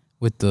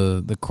with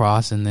the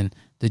cross, and then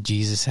the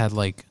Jesus had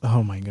like.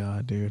 Oh my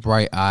god, dude!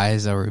 Bright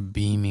eyes that were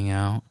beaming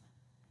out.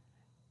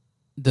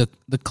 The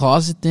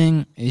closet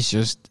thing is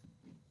just.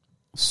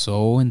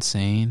 So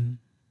insane.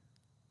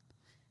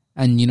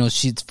 And you know,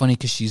 it's funny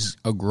because she's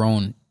a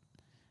grown.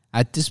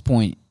 At this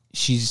point,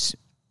 she's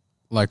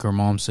like her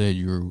mom said,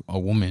 you're a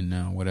woman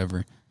now,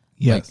 whatever.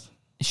 Yes. Like,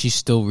 she's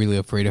still really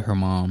afraid of her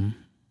mom,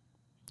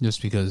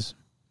 just because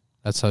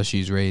that's how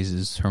she's raised.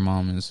 Is her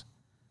mom is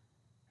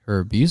her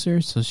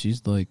abuser, so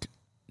she's like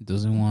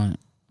doesn't want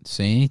to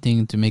say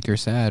anything to make her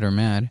sad or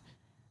mad,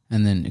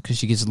 and then because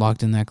she gets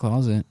locked in that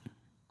closet.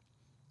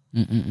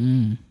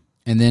 And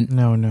then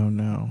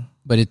No.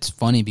 But it's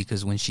funny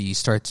because when she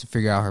starts to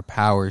figure out her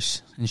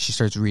powers and she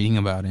starts reading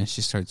about it, and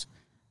she starts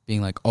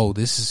being like, "Oh,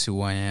 this is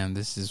who I am.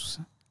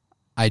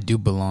 I do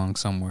belong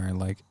somewhere.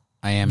 Like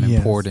I am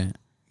important."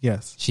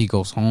 Yes. She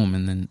goes home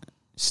and then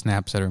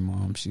snaps at her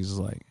mom. She's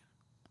like,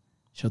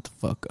 "Shut the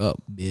fuck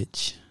up,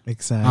 bitch.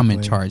 Exactly. I'm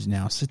in charge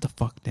now. Sit the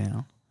fuck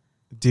down."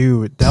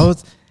 Dude, that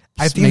was...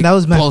 I think that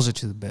was closer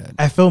to the bed.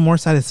 I felt more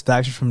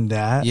satisfaction from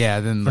that. Yeah,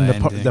 than from the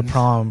the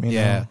prom. You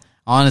know?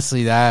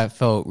 Honestly, that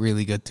felt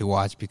really good to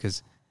watch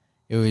because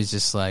it was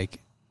just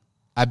like,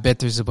 I bet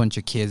there's a bunch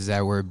of kids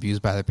that were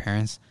abused by their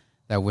parents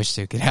that wish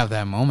they could have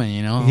that moment,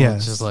 you know? Yes.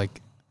 It's just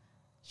like,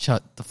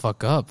 shut the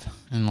fuck up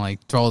and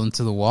like throw them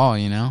to the wall,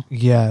 you know?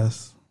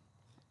 Yes.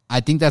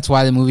 I think that's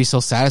why the movie's so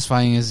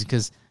satisfying, is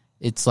because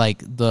it's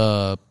like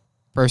the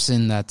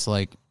person that's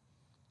like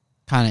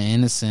kind of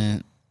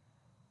innocent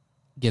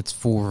gets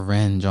full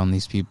revenge on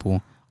these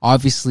people.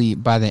 Obviously,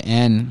 by the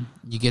end,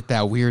 you get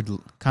that weird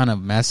kind of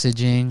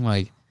messaging,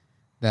 like,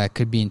 that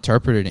could be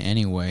interpreted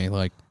anyway.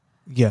 Like,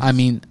 yes. I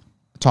mean,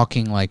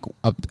 talking like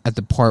up at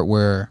the part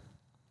where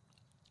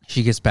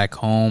she gets back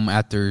home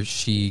after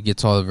she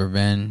gets all the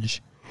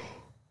revenge,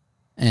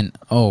 and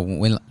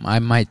I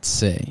might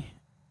say,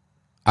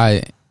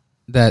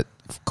 that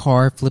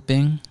car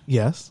flipping,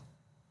 yes,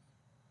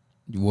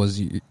 was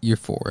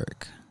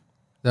euphoric.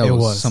 That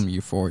was some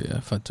euphoria,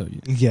 if I tell you.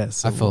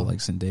 Yes. I felt like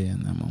Zendaya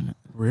in that moment.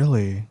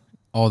 Really?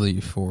 All the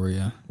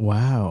euphoria.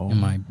 Wow. In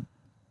my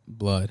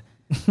blood.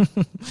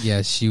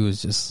 Yeah, she was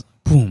just,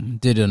 boom,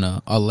 did an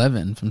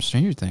 11 from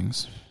Stranger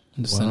Things.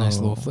 Just a nice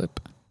little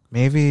flip.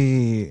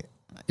 Maybe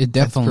it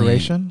definitely...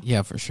 inspiration?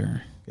 Yeah, for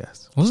sure.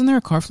 Yes. Wasn't there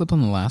a car flip on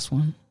the last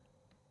one?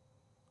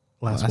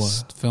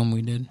 Last film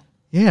we did?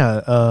 Yeah.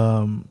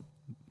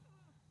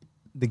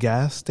 The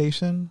gas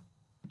station?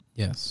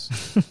 Yes.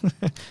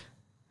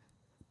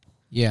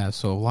 Yeah,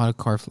 so a lot of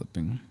car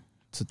flipping.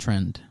 It's a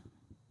trend.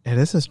 It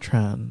is a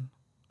trend.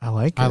 I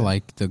like it. I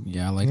like the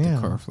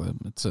car flip.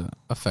 It's a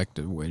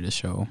effective way to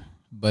show.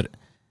 But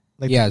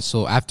like, yeah,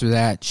 so after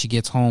that, she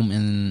gets home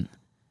and,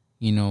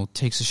 you know,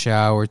 takes a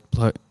shower.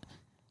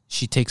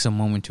 She takes a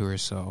moment to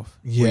herself.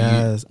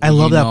 Yes. I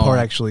love that part,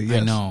 actually.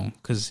 Yes. I know,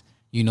 because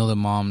you know the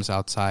mom's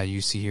outside.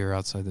 You see her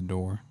outside the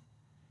door.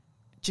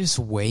 Just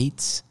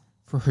waits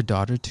for her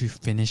daughter to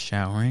finish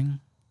showering.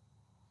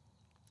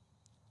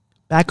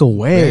 Back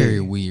away. Very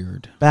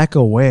weird. Back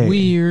away.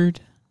 Weird.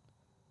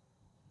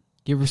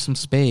 Give her some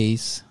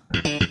space.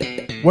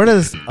 What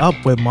is up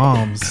with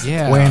moms?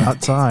 Yeah. Waiting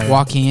outside.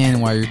 Walking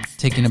in while you're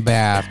taking a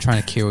bath,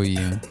 trying to kill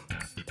you.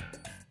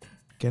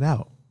 Get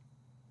out.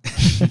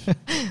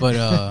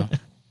 But,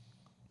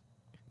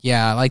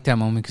 yeah, I like that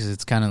moment because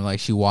it's kind of like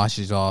she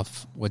washes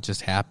off what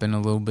just happened a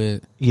little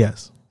bit.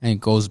 Yes. And it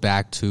goes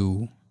back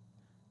to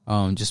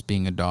just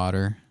being a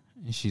daughter.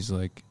 And she's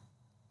like,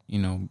 you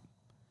know,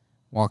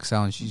 walks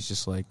out and she's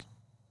just like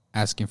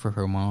asking for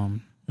her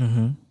mom.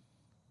 Mm-hmm.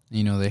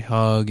 You know, they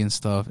hug and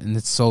stuff. And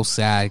it's so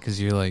sad because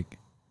you're like,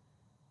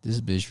 this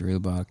bitch really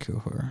about to kill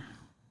her.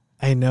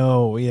 I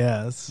know,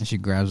 yes. And she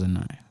grabs a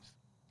knife.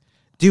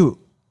 Dude,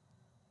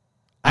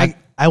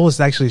 I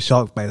was actually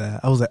shocked by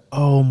that. I was like,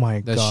 oh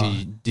my God. That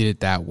she did it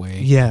that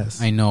way.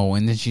 Yes. I know.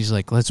 And then she's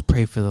like, let's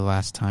pray for the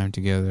last time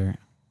together.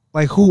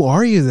 Like, who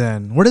are you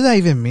then? What does that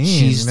even mean?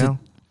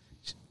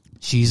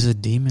 She's a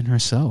demon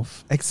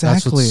herself. Exactly.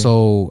 That's what's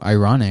so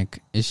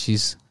ironic, is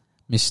she's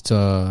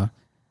Mr.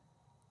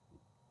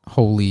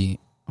 Holy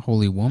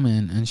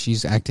woman, and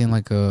she's acting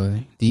like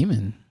a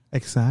demon.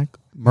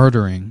 Exactly.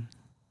 Murdering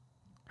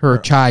her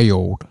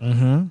child.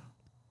 Mm-hmm.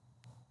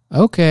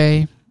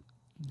 Okay.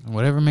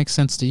 Whatever makes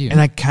sense to you. And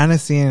I kind of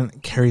see in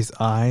Carrie's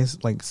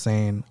eyes, like,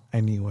 saying,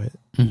 I knew it.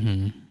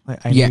 Mm-hmm.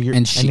 Like, I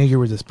knew you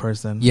were this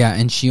person. Yeah,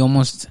 and she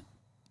almost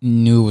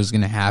knew it was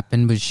going to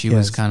happen, but she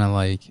was kind of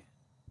like,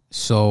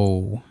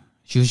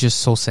 she was just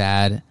so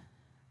sad,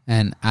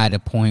 and at a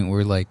point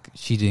where, like,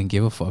 she didn't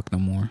give a fuck no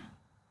more.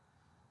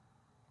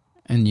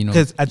 And, you know,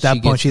 because at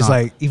that point, she's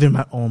like, even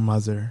my own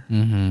mother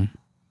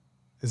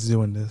is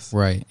doing this.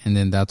 Right. And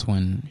then that's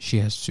when she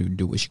has to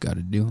do what she got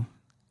to do.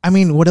 I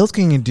mean, what else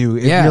can you do?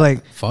 If you're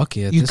like, fuck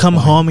it. You come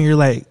home and you're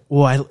like,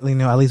 well, at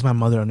least my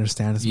mother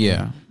understands me.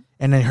 Yeah.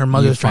 And then her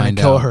mother's trying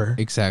to kill her.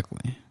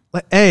 Exactly.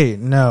 Like, hey,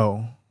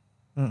 no.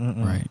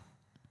 Right.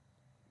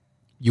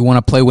 You want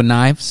to play with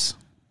knives?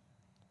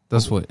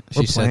 That's what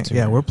she said to her.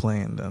 Yeah, we're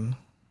playing then.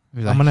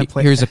 Like, I'm gonna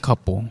play. Here's a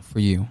couple for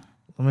you.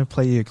 Let me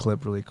play you a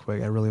clip really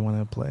quick. I really want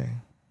to play.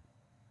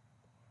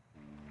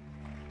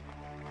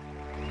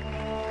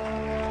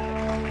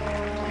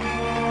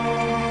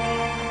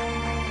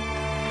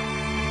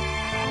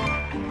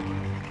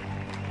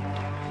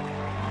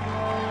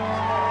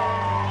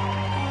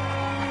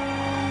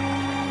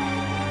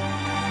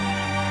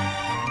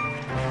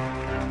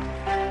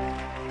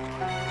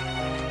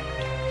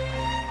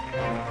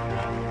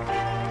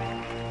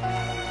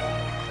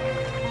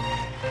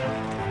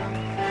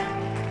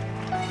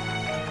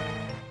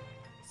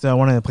 So I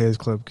wanted to play this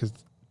clip because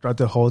throughout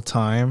the whole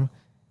time,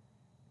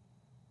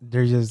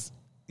 you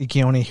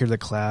can only hear the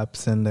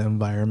claps and the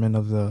environment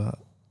of the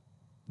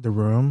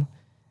room,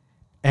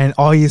 and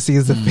all you see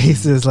is the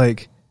faces.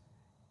 Like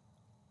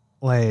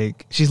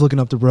she's looking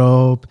up the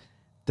rope.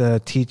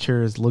 The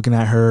teacher is looking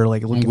at her.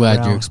 Like looking. I'm glad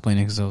around. you're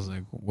explaining because I was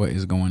like, "What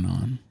is going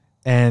on?"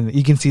 And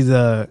you can see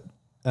the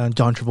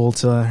John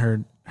Travolta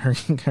and her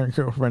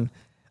girlfriend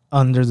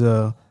under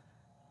the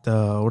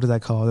what is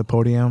that called? The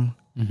podium.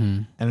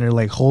 Mm-hmm. And they're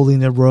like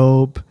holding the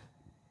rope.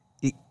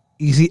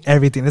 You see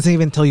everything. It doesn't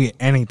even tell you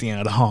anything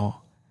at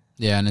all.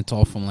 Yeah, and it's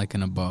all from like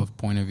an above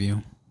point of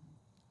view.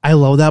 I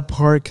love that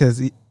part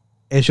because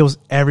it shows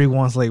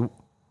everyone's like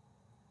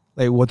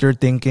what they're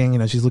thinking. You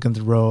know, she's looking at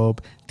the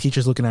rope.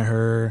 Teacher's looking at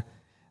her.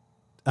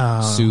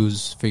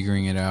 Sue's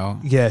figuring it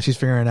out. Yeah, she's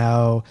figuring it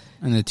out.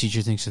 And the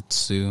teacher thinks it's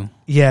Sue.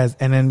 Yes,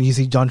 and then you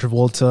see John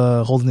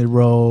Travolta holding the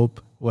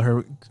rope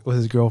with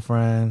his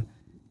girlfriend.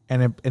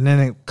 And then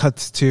it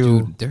cuts to...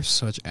 Dude, they're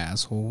such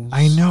assholes.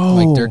 I know.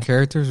 Like, their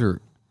characters are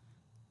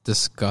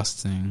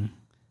disgusting.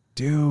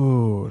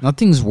 Dude.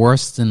 Nothing's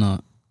worse than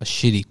a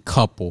shitty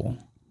couple.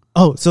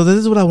 Oh, so this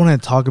is what I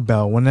want to talk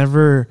about.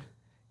 Whenever,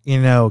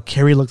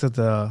 Carrie looks at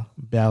the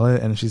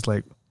ballot and she's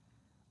like,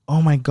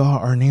 oh my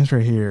God, our name's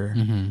right here.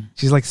 Mm-hmm.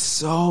 She's like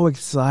so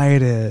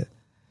excited.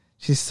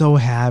 She's so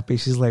happy.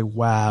 She's like,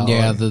 wow.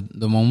 Yeah,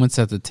 the moments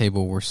at the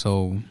table were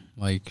so,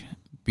 like,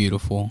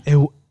 beautiful.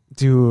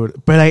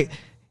 Dude, but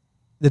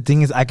the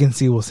thing is, I can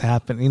see what's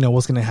happening.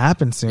 What's going to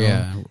happen soon.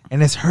 Yeah.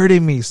 And it's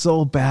hurting me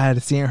so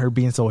bad seeing her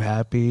being so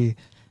happy.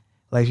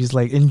 Like, she's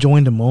like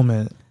enjoying the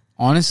moment.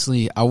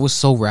 Honestly, I was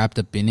so wrapped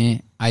up in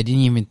it, I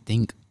didn't even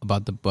think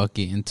about the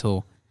bucket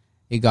until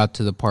it got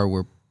to the part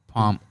where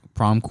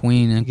prom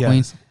queen and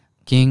queen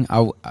king.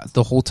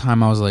 The whole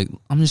time I was like,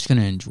 I'm just going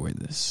to enjoy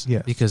this.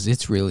 Yeah. Because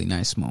it's a really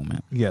nice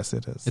moment. Yes,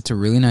 it is. It's a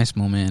really nice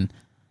moment.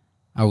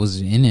 I was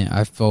in it.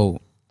 I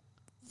felt...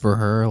 for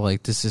her,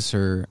 like, this is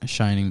her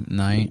shining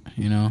night,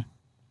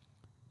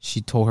 She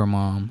told her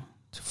mom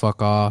to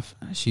fuck off.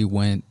 She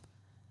went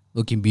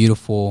looking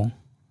beautiful,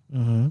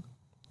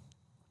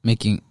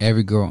 making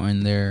every girl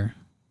in there,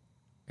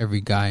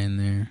 every guy in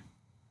there,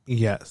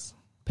 yes,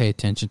 pay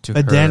attention to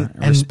her and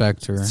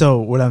respect her. So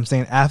what I'm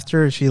saying,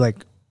 after she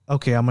like,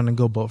 okay, I'm going to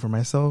go vote for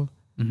myself,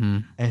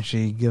 and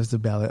she gives the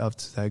ballot up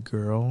to that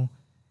girl,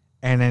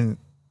 and then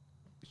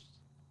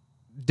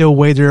the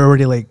way they're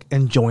already like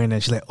enjoying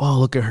it, she's like, "Oh,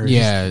 look at her!"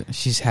 Yeah,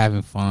 she's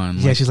having fun.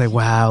 Yeah, she's like,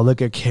 "Wow,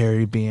 look at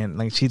Carrie being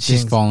like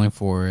she's falling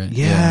for it."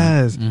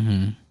 Yes. Yeah.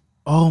 Mm-hmm.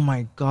 Oh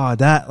my God,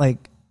 that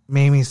like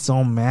made me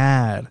so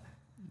mad.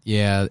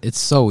 Yeah, it's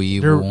so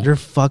evil. They're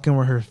fucking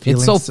with her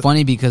feelings. It's so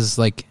funny because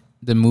like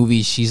the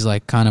movie, she's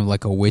like kind of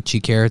like a witchy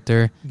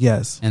character.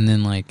 Yes, and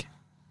then like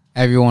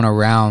everyone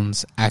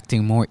around's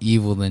acting more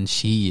evil than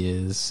she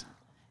is.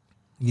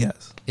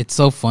 Yes, it's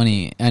so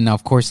funny, and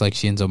of course, like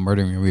she ends up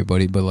murdering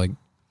everybody, but like.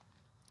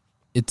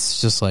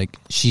 It's just like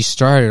she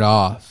started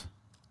off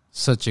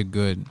such a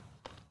good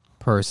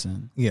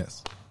person.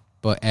 Yes.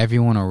 But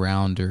everyone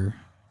around her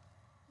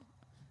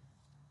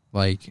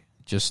like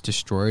just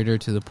destroyed her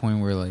to the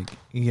point where like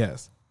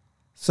yes.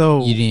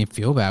 So you didn't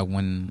feel bad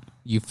when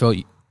you felt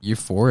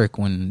euphoric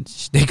when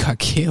they got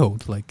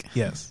killed, like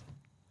yes.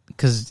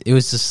 Cuz it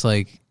was just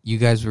like you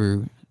guys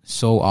were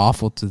so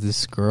awful to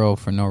this girl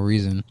for no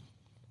reason.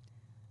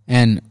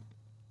 And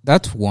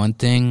that's one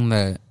thing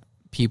that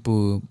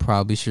people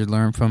probably should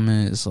learn from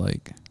it is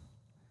like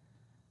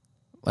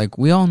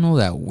we all know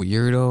that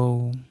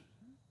weirdo,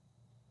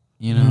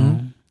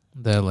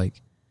 that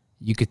like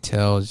you could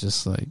tell is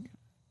just like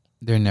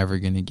they're never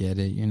gonna get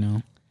it,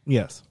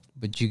 Yes.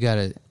 But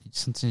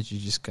sometimes you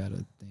just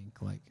gotta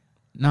think like,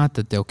 not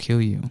that they'll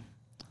kill you.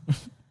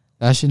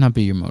 That should not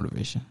be your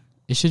motivation.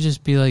 It should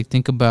just be like,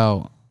 think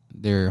about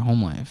their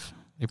home life.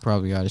 They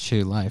probably got a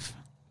shitty life.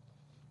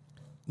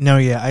 No,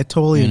 yeah, I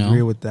totally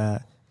agree with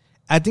that.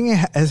 I think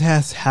it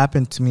has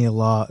happened to me a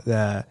lot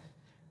that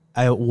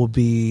I will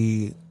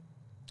be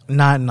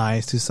not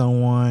nice to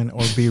someone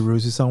or be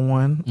rude to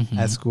someone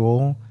at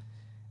school,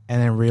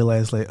 and then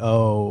realize like,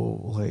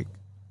 oh, like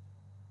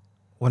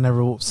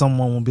whenever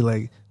someone will be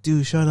like,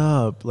 dude, shut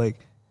up, like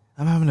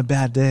I'm having a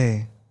bad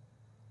day,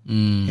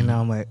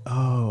 I'm like,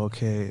 oh,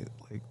 okay,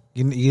 like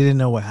you didn't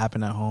know what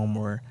happened at home,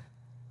 or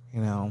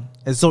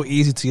it's so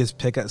easy to just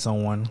pick at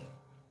someone,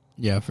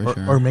 for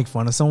sure, or make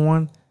fun of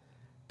someone,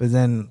 but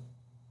then.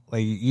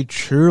 Like, you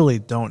truly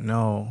don't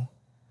know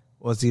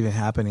what's even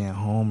happening at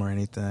home or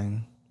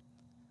anything.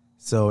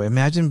 So,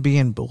 imagine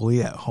being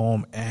bullied at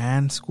home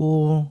and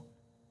school.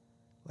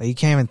 Like, you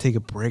can't even take a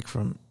break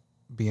from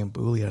being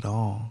bullied at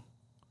all.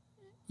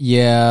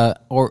 Yeah,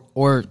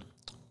 or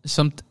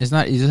some. It's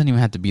not. It doesn't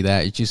even have to be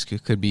that. It just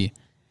could be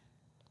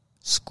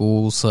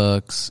school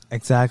sucks.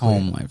 Exactly.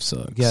 Home life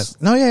sucks. Yes.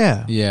 No,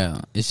 yeah.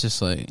 Yeah, it's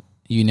just like,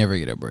 you never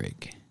get a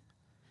break.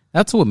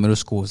 That's what middle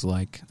school is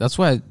like. That's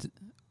why...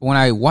 When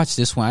I watched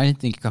this one, I didn't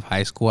think of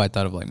high school. I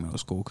thought of like middle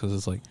school because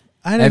it's like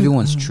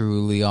everyone's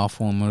truly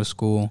awful in middle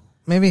school.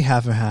 Maybe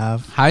half and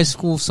half. High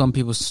school, some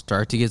people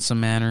start to get some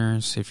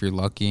manners if you're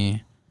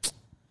lucky.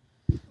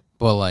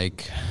 But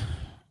like,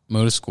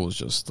 middle school is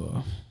just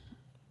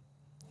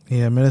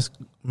middle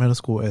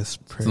school is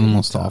pretty the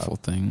most tough. awful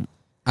thing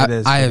It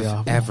is I pretty have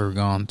awful. ever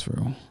gone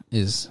through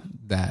is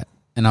that,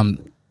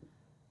 and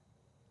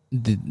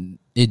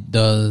it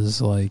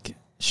does like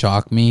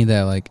shock me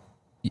that like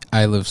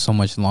I lived so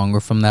much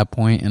longer from that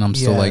point, and I'm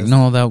still like,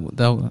 no,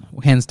 that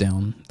hands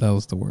down, that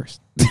was the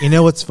worst. You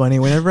know what's funny?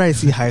 Whenever I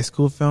see high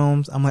school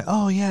films, I'm like,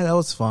 oh yeah, that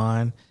was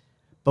fun.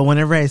 But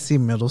whenever I see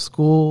middle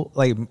school,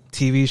 like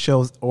TV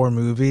shows or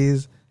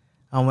movies,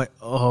 I'm like,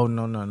 oh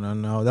no,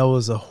 that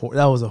was a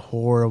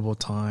horrible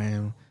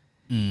time.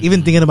 Mm-hmm.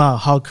 Even thinking about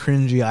how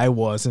cringy I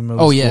was in middle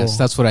school. Oh yes,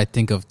 that's what I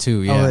think of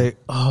too. Yeah, like,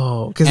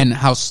 and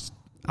how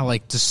I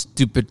like the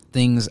stupid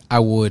things I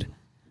would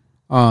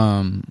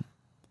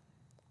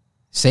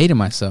say to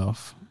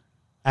myself.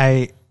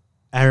 That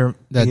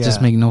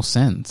just make no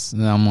sense.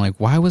 And I'm like,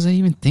 why was I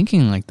even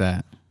thinking like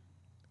that?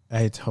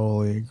 I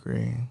totally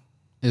agree.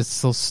 It's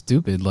so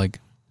stupid. Like,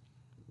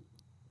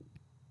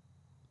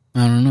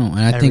 I don't know.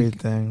 And I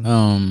think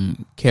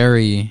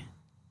Carrie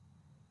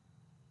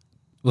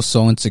was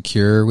so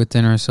insecure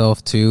within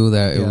herself too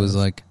that it was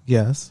like,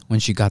 when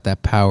she got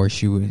that power,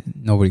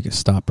 nobody could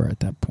stop her at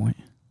that point.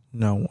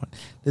 No one.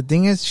 The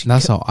thing is,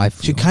 that's how I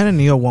feel. She kind of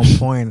knew at one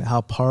point how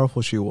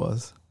powerful she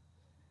was,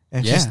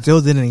 and she still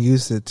didn't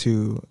use it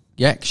to.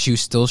 Yeah, she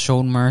still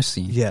showed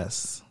mercy.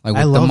 Yes, like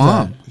with the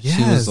mom,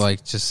 she was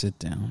like, "Just sit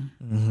down."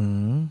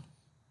 Mm-hmm.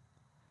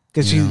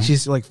 Because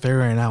she's like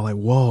figuring out, like,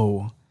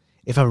 whoa,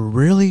 if I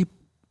really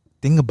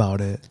think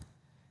about it,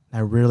 I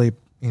really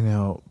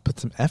put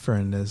some effort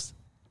in this,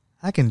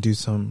 I can do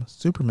some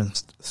Superman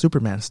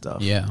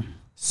stuff. Yeah,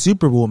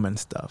 Superwoman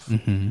stuff.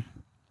 Mm-hmm.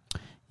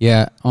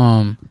 Yeah,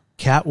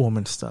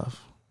 Catwoman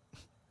stuff.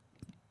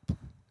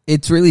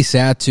 It's really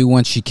sad too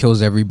once she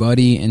kills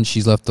everybody and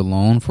she's left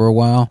alone for a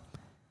while,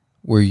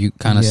 where you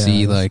kind of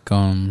see like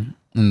and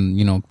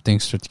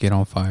things start to get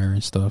on fire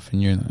and stuff,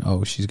 and you're like,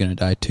 oh, she's gonna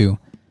die too.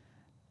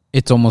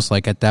 It's almost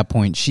like at that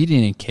point she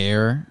didn't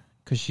care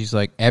because she's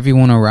like,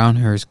 everyone around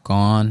her is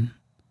gone,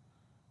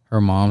 her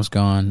mom's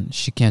gone,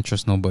 she can't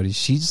trust nobody.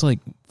 She's like,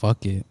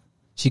 fuck it.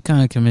 She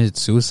kind of committed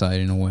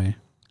suicide in a way.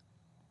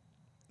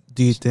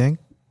 Do you think?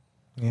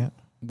 Yeah.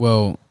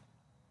 Well,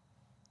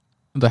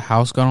 the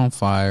house got on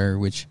fire,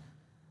 which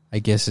I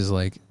guess is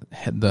like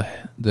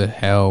the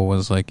hell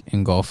was like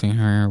engulfing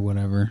her or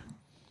whatever.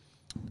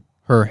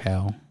 Her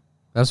hell.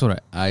 That's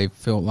what I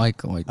felt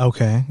like. Like,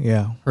 okay,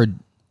 yeah.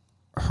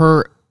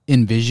 Her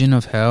envision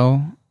of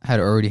hell had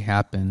already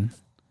happened,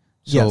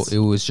 so it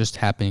was just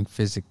happening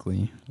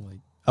physically. Like,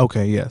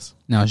 okay, yes.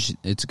 Now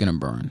it's gonna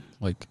burn,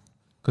 like,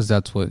 because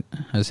that's what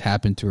has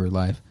happened to her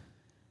life,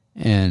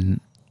 and.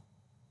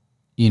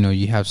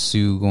 You have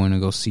Sue going to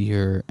go see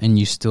her, and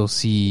you still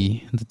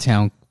see the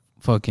town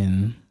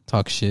fucking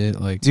talk shit.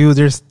 Like, dude,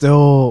 they're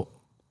still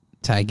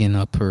tagging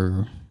up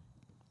her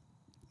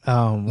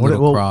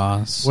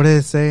cross. What did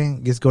it say?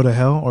 Just go to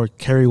hell, or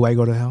Carrie White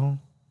go to hell?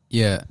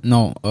 Yeah,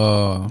 no.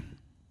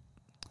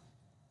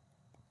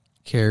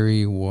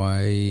 Carrie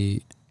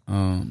White.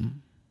 I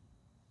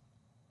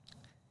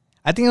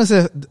think it was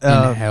in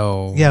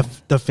hell. Yeah,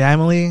 the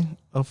family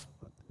of.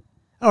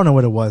 I don't know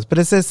what it was, but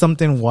it says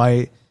something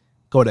White.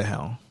 Go to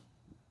hell.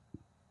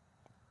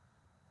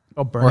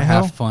 Oh, burn or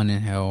hell? Have fun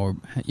in hell. Or,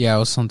 yeah, it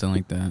was something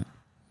like that.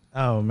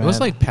 Oh, man. It was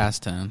like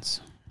past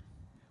tense.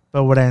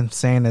 But what I'm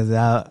saying is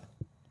that...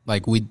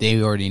 Like,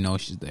 they already know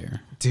she's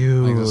there.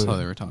 Dude. Like, that's how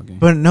they were talking.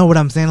 But no, what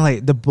I'm saying,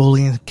 like, the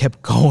bullying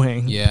kept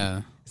going.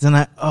 Yeah.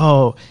 Then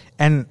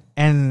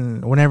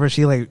and whenever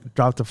she, like,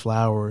 dropped the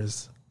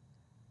flowers,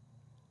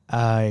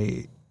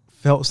 I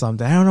felt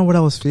something. I don't know what I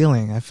was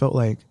feeling. I felt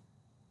like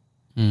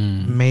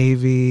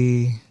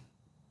maybe...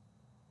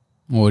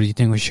 What do you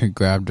think when she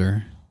grabbed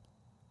her?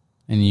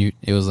 And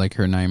it was like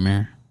her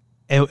nightmare.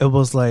 It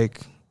was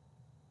like,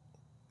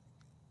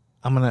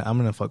 I'm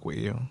gonna fuck with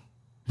you.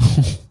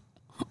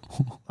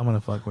 I'm gonna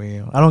fuck with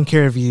you. I don't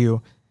care if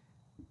you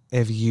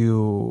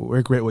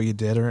regret what you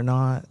did or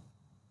not.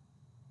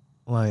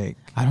 Like,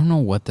 I don't know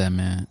what that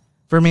meant.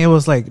 For me, it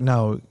was like,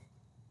 no,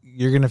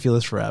 you're gonna feel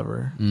this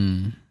forever.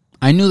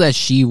 I knew that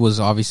she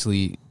was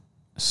obviously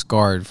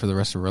scarred for the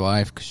rest of her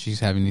life because she's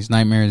having these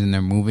nightmares and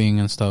they're moving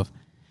and stuff.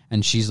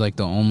 And she's like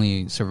the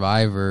only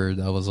survivor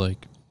that was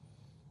like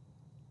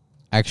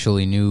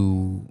actually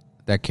knew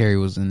that Carrie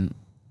wasn't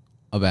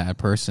a bad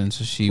person.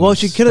 So she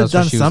could have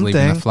done something.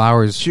 The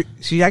flowers.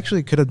 She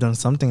actually could have done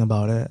something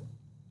about it.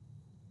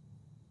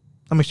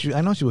 I mean,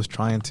 I know she was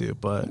trying to,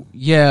 but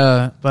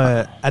yeah.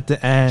 But at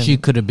the end, she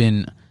could have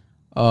been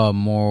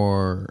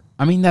more.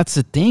 I mean, that's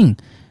the thing.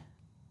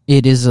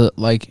 It is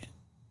like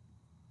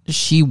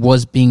she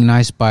was being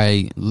nice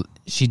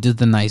she did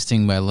the nice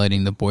thing by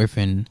letting the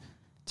boyfriend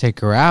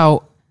take her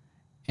out,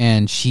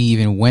 and she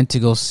even went to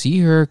go see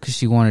her because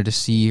she wanted to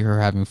see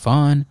her having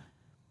fun.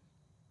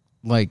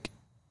 Like,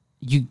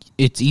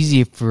 it's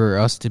easy for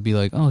us to be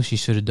like, oh, she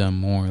should have done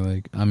more.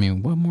 Like, I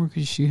mean, what more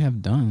could she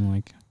have done?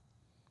 Like,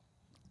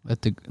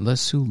 let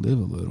Sue live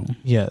a little.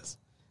 Yes.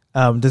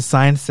 The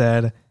sign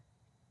said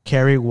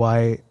Carrie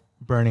White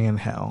burning in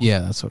hell. Yeah,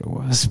 that's what it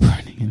was.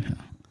 Burning in hell.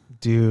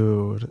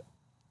 Dude.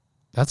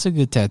 That's a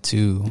good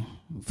tattoo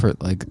for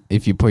like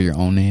if you put your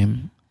own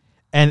name.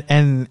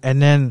 And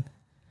then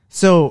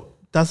so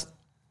that's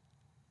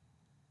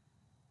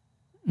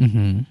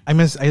I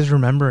just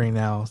remembering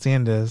now,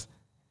 seeing this.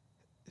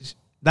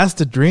 That's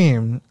the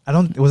dream.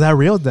 Was that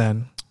real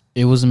then?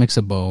 It was a mix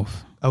of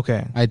both.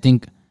 Okay. I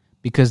think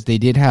because they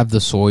did have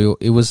the soil.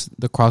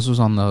 The cross was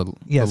on the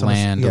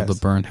land of the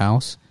burned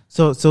house.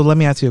 So let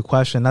me ask you a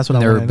question. That's what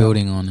they were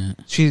building on it.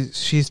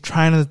 She's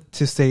trying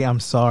to say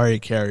I'm sorry,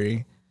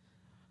 Carrie.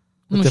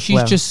 No,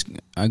 she's just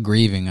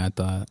grieving. I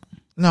thought.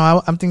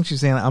 No, I'm thinking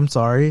she's saying I'm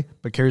sorry,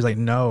 but Carrie's like,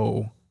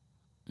 no,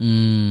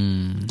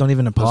 don't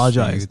even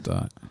apologize.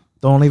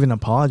 Don't even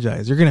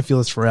apologize. You're gonna feel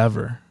this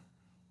forever.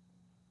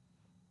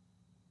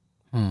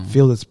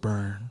 Feel this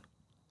burn.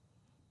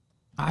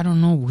 I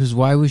don't know, because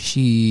why would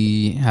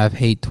she have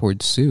hate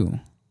towards Sue?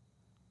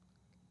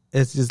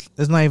 It's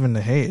not even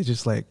the hate. It's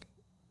just like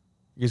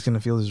you're just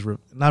gonna feel this.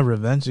 Not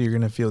revenge. You're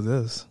gonna feel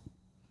this.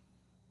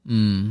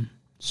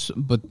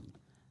 But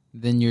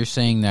then you're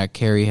saying that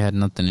Carrie had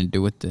nothing to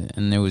do with it,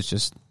 and it was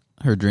just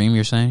her dream.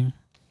 You're saying,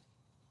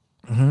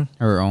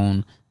 her own.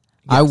 Yes.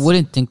 I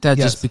wouldn't think that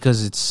just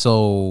because it's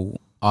so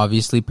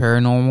obviously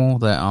paranormal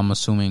that I'm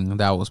assuming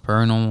that was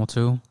paranormal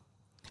too.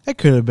 It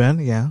could have been,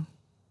 yeah.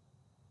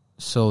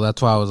 So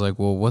that's why I was like,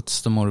 well, what's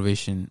the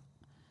motivation?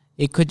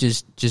 It could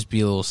just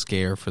be a little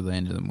scare for the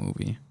end of the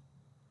movie.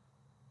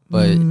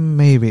 But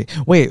maybe.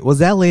 Wait, was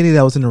that lady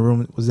that was in the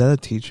room, was that a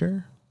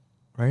teacher?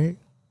 Right?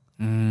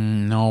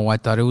 No, I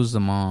thought it was the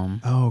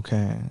mom. Oh,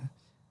 okay.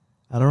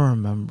 I don't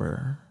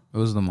remember. It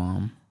was the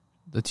mom.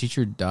 The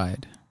teacher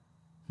died.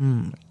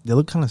 They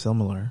look kind of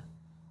similar.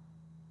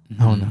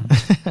 I don't know.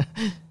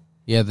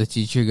 Yeah, the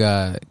teacher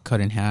got cut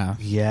in half.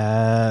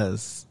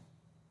 Yes.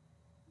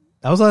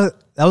 I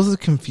was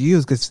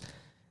confused because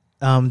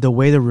the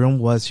way the room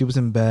was, she was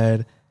in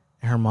bed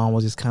and her mom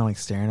was just kind of like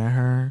staring at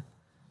her.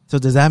 So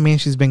does that mean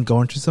she's been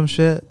going through some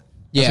shit?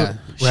 Yeah,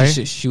 right?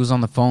 She was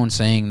on the phone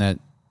saying that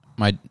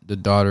the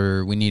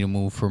daughter, we need to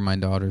move for my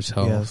daughter's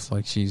health. Yes.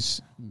 Like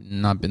she's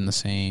not been the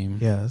same.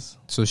 Yes.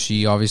 So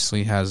she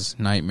obviously has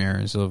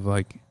nightmares of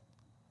like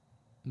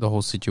the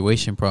whole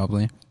situation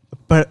probably.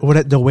 But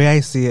the way I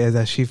see it is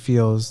that she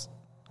feels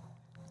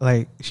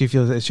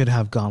it should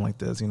have gone like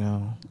this, you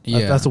know?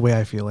 Yeah. That's the way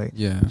I feel like.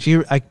 Yeah.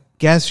 I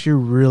guess she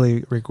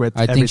really regrets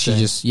everything. I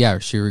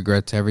think she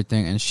regrets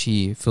everything and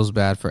she feels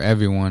bad for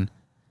everyone,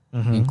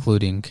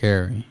 including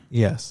Carrie.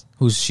 Yes.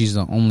 She's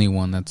the only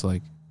one that's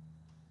like,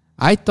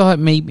 I thought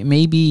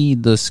maybe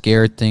the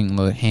scare thing,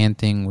 the hand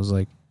thing was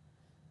like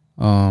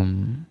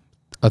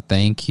a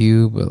thank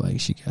you, but like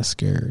she got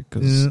scared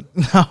because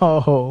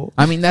no.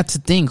 I mean that's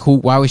the thing.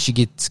 Why would she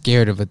get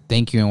scared of a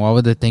thank you, and why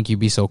would the thank you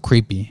be so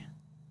creepy?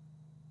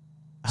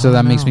 So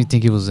that makes me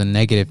think it was a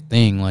negative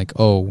thing. Like,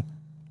 oh,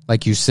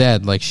 like you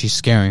said, like she's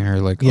scaring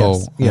her. Like,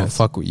 I'm gonna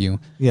fuck with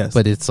you. Yes,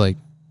 but it's like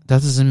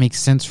that doesn't make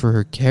sense for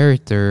her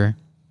character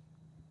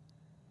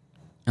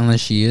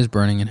unless she is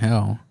burning in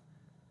hell.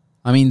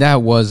 I mean,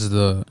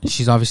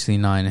 she's obviously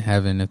not in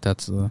heaven if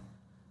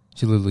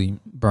she literally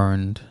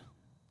burned.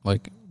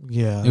 Like,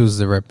 yeah, it was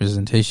the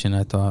representation,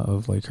 I thought,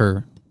 of like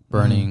her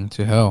burning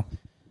to hell.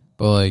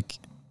 But like,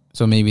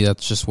 so maybe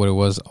that's just what it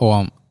was.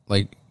 Oh,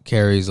 like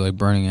Carrie's like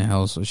burning in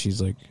hell, so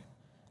she's like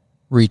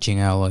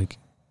reaching out, like,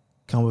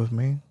 come with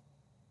me,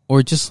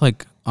 or just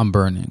like I'm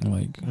burning,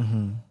 like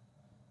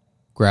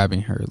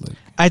grabbing her. Like,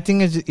 I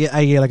think it's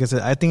like I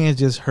said, I think it's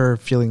just her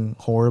feeling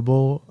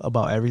horrible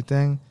about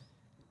everything.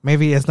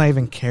 Maybe it's not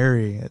even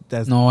Carrie.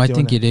 I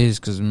think it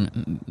is because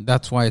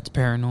that's why it's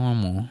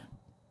paranormal.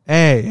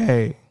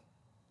 Hey.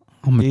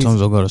 How many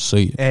times I gotta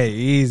say it? Hey,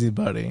 easy,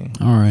 buddy.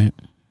 All right.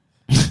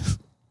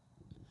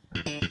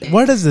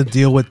 What is the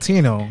deal with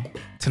Tino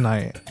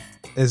tonight?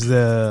 Is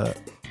the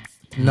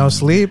no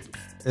sleep?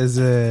 Is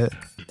it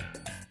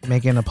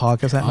making a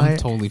podcast at night? I'm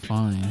totally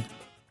fine.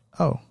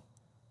 Oh.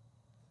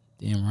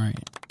 Damn right.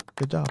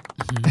 Good job.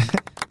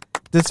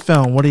 This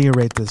film, what do you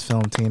rate this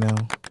film, Tino?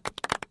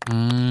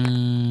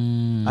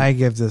 I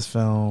give this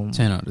film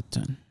 10 out of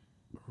 10.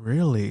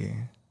 Really?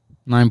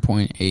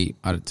 9.8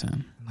 out of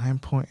 10.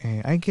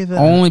 9.8. I give it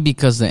only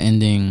because the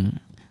ending.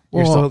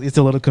 You're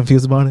still a little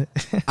confused about it.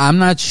 I'm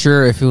not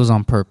sure if it was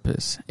on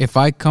purpose. If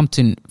I come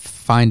to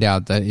find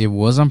out that it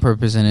was on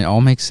purpose and it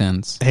all makes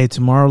sense. Hey,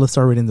 tomorrow let's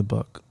start reading the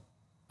book.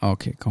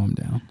 Okay, calm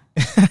down.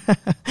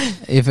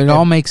 If it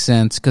all makes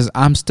sense, because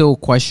I'm still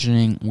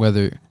questioning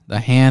whether the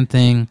hand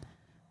thing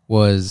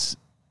was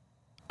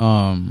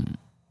what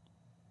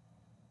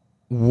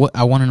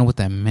I want to know what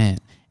that meant.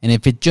 And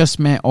if it just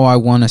meant, I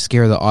want to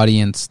scare the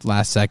audience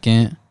last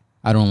second,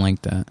 I don't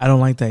like that. I don't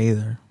like that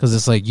either. Because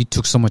it's like you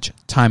took so much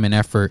time and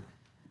effort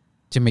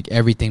to make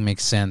everything make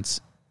sense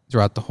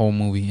throughout the whole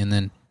movie. And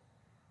then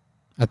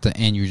at the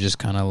end, you're just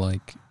kind of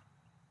like,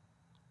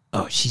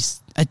 oh,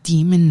 she's a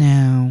demon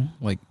now.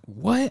 Like,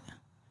 what?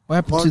 What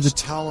happened Large to the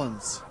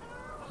talons?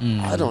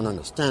 I don't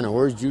understand a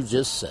word you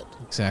just said.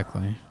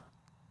 Exactly.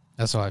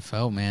 That's how I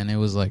felt, man. It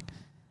was like,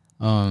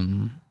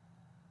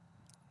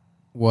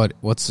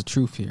 what's the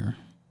truth here?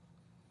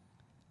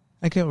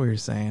 I get what you're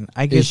saying.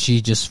 I Is guess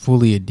she just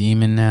fully a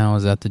demon now?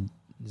 Is that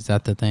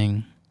the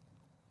thing?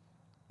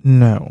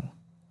 no.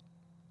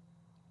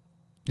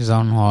 Because I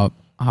don't know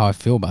how I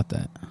feel about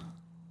that.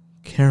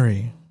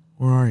 Carrie,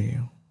 where are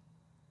you?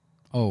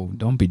 Oh,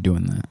 don't be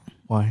doing that.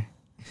 Why?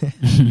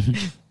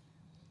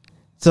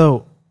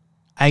 So,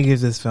 I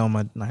give this film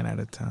a 9 out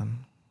of 10.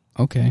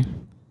 Okay.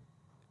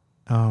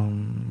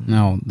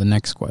 Now, the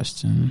next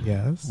question.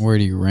 Yes. Where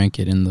do you rank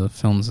it in the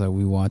films that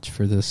we watch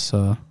for this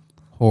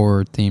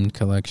horror-themed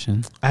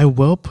collection? I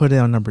will put it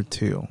on number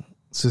 2.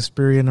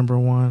 Suspiria number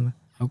 1.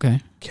 Okay.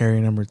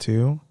 Carrie number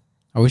 2.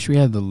 I wish we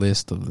had the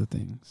list of the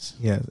things.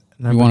 Yeah.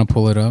 You want to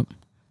pull it up?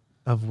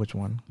 Of which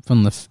one?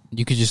 From the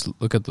you could just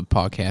look at the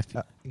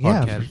podcast.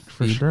 Yeah,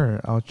 for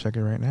sure. I'll check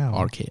it right now.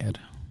 Arcade.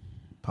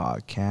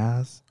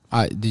 Podcast.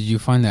 Did you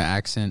find the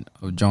accent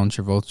of John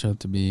Travolta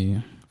to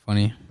be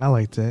funny? I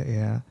liked it,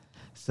 yeah.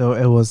 So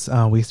it was,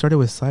 we started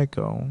with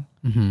Psycho.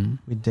 Mm-hmm.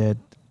 We did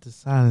The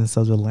Silence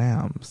of the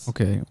Lambs.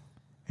 Okay.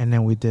 And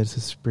then we did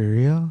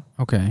Suspiria.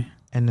 Okay.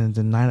 And then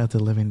The Night of the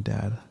Living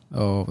Dead.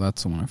 Oh,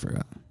 that's the one I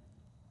forgot.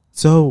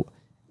 So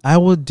I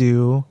will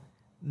do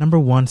number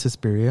 1,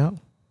 Suspiria.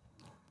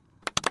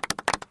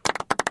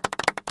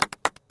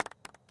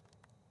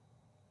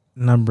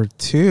 Number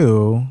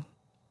 2,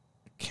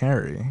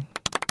 Carrie.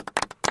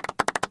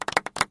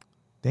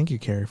 Thank you,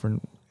 Carrie, for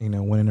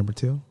winning number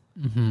 2.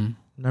 Mm-hmm.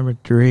 Number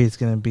 3 is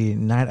going to be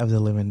Night of the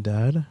Living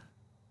Dead.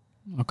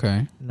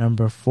 Okay.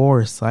 Number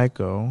 4 is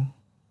Psycho.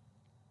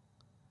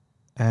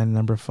 And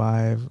number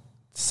 5,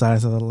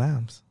 Silence of the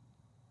Lambs.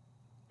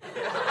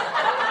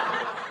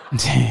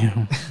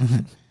 Damn.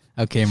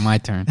 Okay, my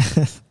turn.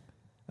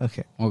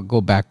 Okay. We'll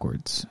go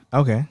backwards.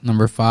 Okay.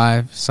 Number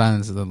 5,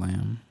 Silence of the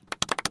Lamb.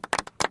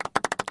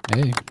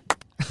 Hey,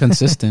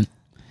 consistent.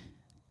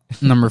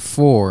 Number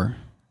 4,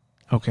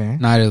 Okay.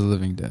 Night of the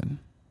Living Dead.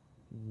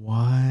 What?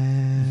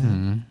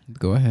 Mm-hmm.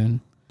 Go ahead.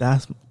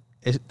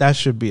 That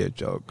should be a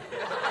joke.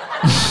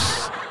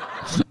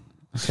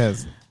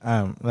 Because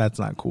that's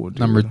not cool, dude.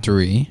 Number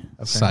 3,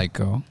 Okay.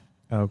 Psycho.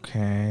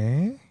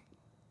 Okay.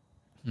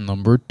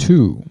 Number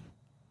 2,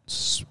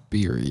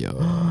 Suspiria.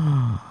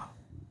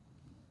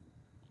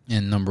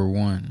 And number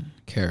 1,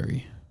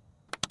 Carrie.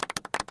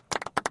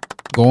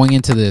 Going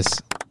into this,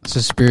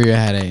 Suspiria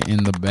had it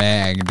in the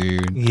bag,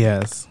 dude.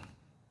 Yes.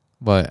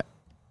 But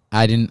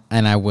I didn't,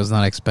 and I was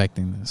not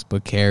expecting this.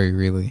 But Carrie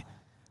really.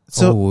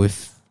 So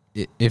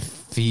it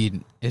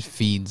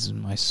feeds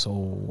my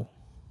soul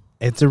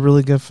it's a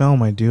really good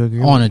film. I do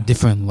agree. on a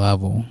different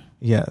level.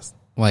 Yes.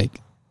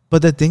 Like,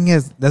 But the thing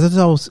is, that's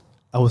what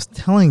I was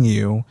telling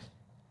you.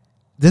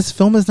 This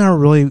film is not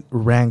really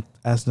ranked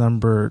as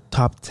number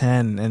top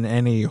 10 in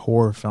any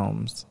horror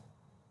films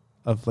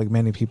of like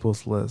many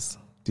people's lists.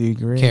 Do you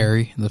agree?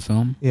 Carrie, the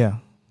film. Yeah.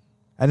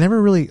 I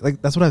never really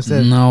that's what I've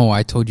said. No,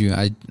 I told you.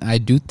 I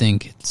do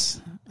think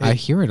I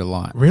hear it a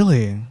lot.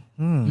 Really?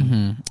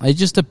 Mm-hmm. It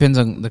just depends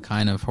on the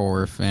kind of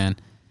horror fan.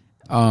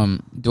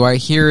 Do I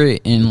hear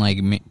it in like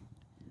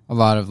a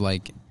lot of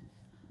like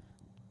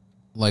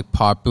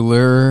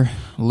popular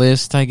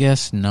list? I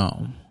guess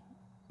no,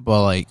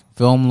 but like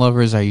film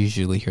lovers, I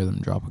usually hear them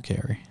drop a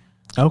Carrie.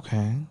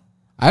 Okay.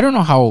 I don't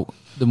know how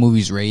the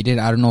movie's rated.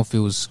 I don't know if it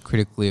was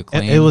critically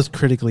acclaimed. It was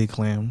critically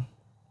acclaimed.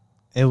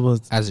 It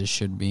was, as it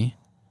should be.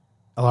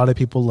 a lot of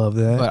people loved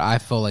it. But I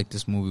felt like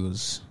this movie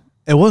was.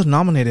 It was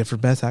nominated for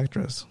Best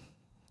Actress.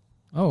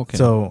 Oh, okay.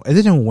 So it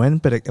didn't win,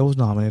 but it was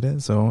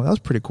nominated. So that was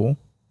pretty cool.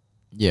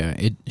 Yeah,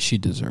 she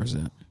deserves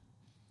it.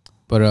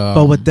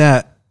 But with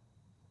that,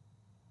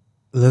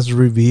 let's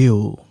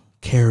review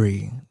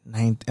Carrie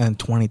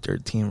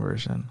 2013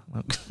 version.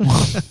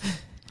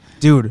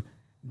 Dude,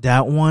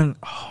 that one,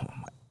 I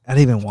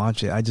didn't even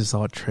watch it. I just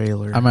saw a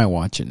trailer. I might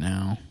watch it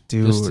now,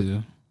 dude. just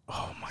to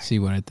see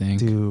what I think.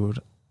 Dude,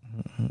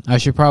 I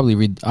should probably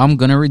read. I'm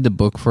gonna read the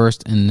book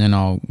first, and then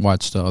I'll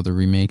watch the other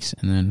remakes,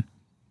 and then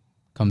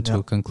come to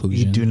a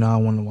conclusion. You do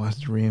not want to watch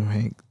the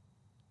remake.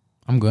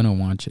 I'm gonna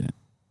watch it.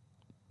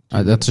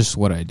 That's just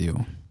what I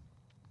do.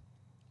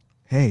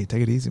 Hey,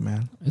 take it easy,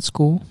 man. It's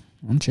cool.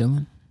 I'm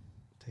chilling.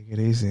 Take it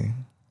easy.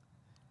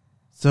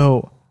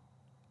 So,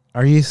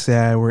 are you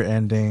sad we're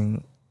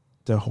ending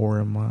the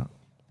horror month?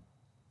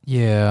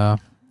 Yeah.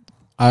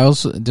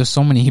 There's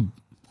so many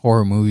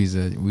horror movies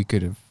that we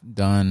could have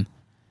done.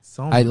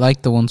 I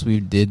like the ones we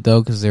did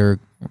though, because they're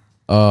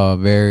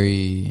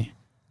a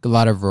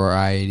lot of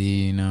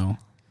variety.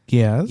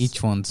 Yes.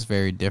 Each one's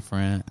very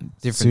different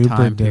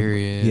time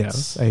periods.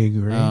 Yes, I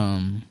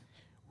agree.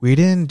 We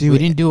didn't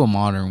do a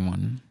modern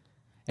one.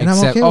 And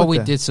Except, I'm okay with we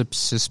that. did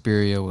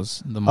Suspiria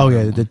was the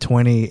modern one. The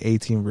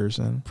 2018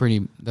 version.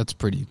 That's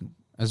pretty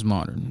as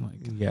modern.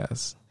 Like.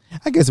 Yes.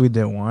 I guess we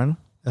did one.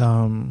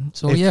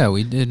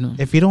 We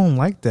did. If you don't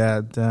like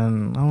that,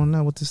 then I don't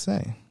know what to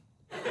say.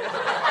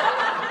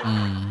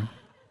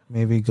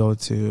 Maybe go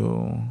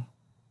to,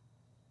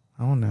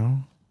 I don't know.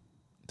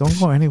 Don't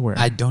go anywhere.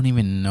 I don't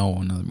even know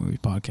another movie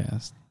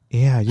podcast.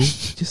 Yeah,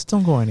 just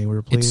don't go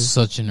anywhere, please. It's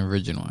such an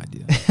original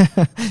idea.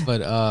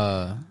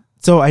 But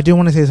so I do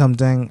want to say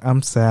something.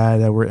 I'm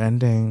sad that we're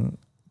ending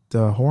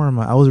the horror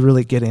month. I was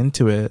really getting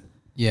into it.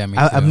 Yeah, me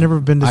I've too. never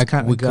been this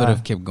kind of We guy. could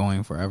have kept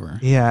going forever.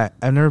 Yeah,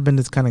 I've never been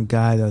this kind of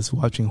guy that's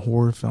watching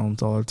horror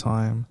films all the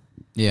time.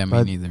 Yeah, me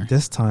But neither.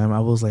 this time I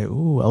was like,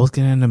 ooh, I was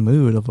getting in the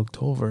mood of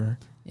October.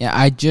 Yeah,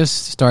 I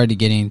just started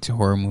getting into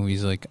horror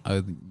movies like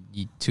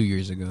 2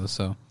 years ago.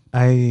 So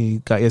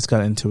I got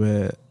into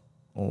it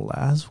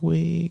last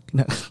week.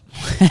 No.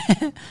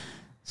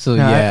 So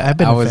No, yeah, I've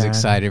been I a was fan.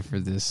 excited for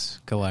this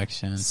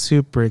collection.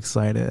 Super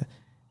excited.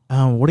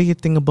 What do you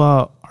think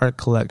about art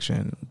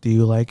collection? Do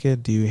you like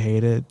it? Do you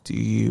hate it? Do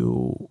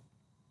you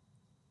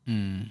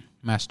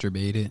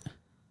Masturbate it.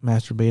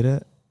 masturbate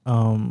it?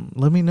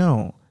 Let me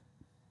know.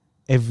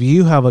 If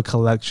you have a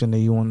collection that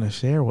you want to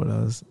share with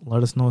us,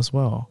 let us know as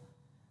well.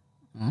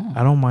 Oh.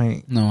 I don't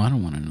mind. No, I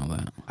don't want to know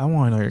that. I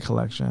want to know your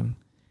collection.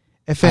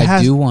 If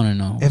I do want to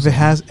know. If it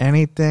has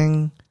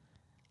anything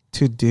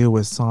to do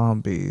with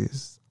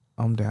zombies,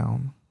 I'm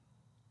down.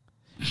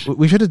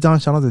 We should have done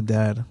Shaun of the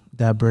Dead,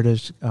 that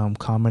British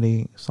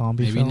comedy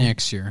zombie maybe film.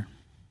 next year.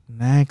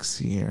 Next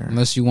year.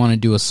 Unless you want to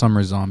do a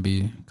summer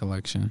zombie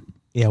collection.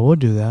 Yeah, we'll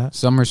do that.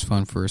 Summer's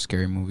fun for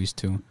scary movies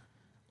too.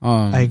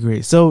 I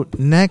agree. So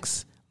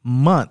next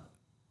month,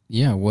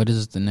 Yeah, what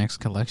is the next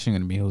collection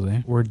going to be,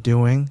 Jose? we're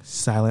doing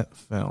silent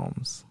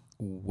films.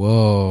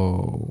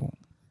 Whoa.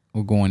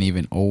 We're going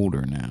even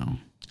older now.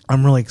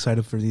 I'm really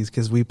excited for these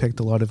because we picked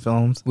a lot of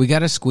films. We got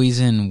to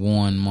squeeze in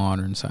one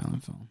modern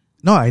silent film.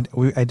 No, I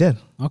did.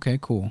 Okay,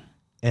 cool.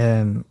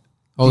 And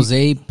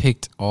Jose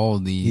picked all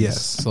these. Yes.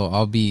 So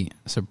I'll be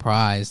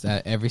surprised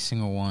at every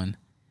single one.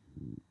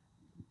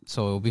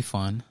 So it'll be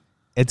fun.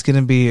 it's going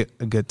to be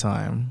a good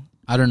time.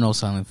 I don't know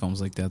silent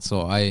films like that,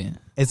 so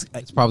It's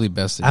it's probably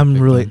best that you I'm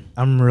pick really them.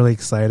 I'm really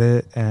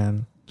excited,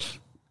 and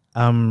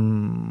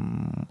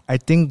I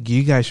think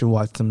you guys should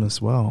watch them as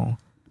well.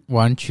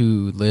 Why don't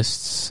you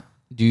list?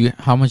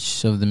 How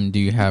much of them do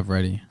you have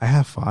ready? I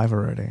have 5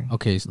 already.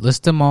 Okay, so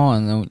list them all,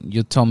 and then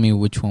you'll tell me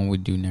which one we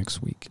do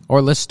next week.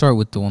 Or let's start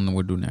with the one that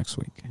we'll do next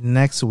week.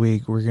 Next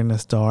week we're gonna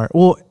start.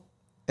 Well,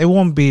 it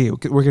won't be.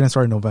 We're gonna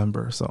start in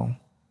November, so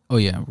Oh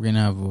yeah, we're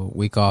gonna have a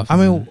week off. I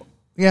mean,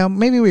 yeah,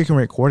 maybe we can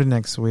record it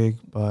next week,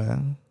 but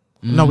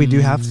no, we do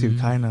have to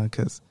kind of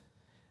because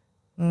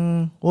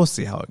we'll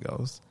see how it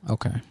goes.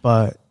 Okay.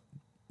 But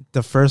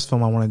the first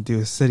film I want to do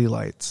is City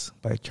Lights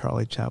by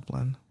Charlie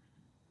Chaplin.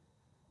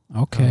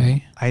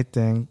 Okay. I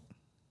think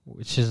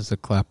Which is the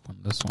clap one?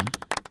 This one.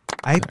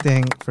 I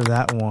think for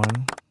that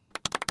one,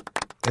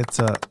 it's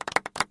a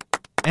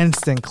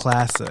instant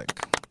classic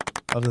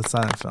of the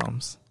silent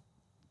films.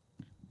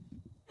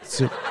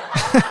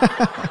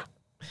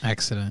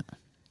 Accident.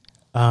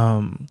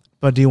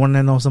 But do you want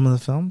to know some of the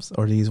films,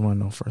 or do you just want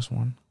to know first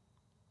one?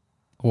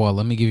 Well,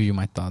 let me give you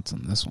my thoughts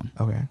on this one.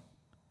 Okay.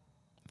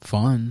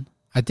 Fun.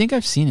 I think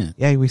I've seen it.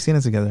 Yeah, we've seen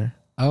it together.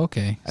 Oh,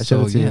 okay. I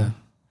showed it to you.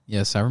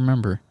 Yes, I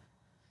remember.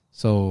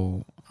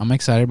 So I'm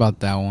excited about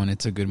that one.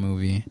 It's a good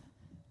movie.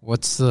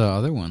 What's the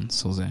other one,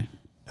 Jose?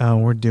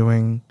 We're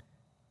doing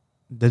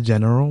The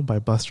General by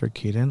Buster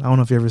Keaton. I don't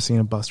know if you've ever seen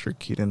a Buster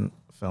Keaton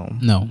film.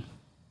 No,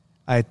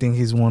 I think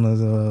he's one of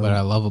the... but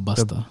I love a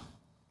Busta.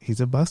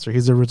 He's a Buster.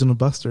 He's the original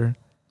Buster.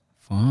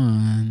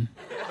 Fun.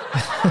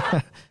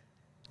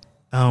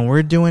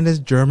 We're doing this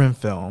German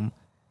film,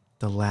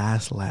 The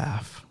Last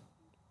Laugh.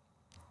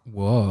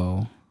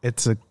 Whoa.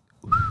 It's a...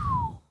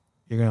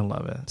 You're going to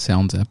love it.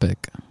 Sounds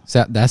epic.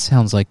 That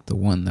sounds like the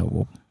one that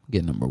will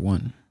get number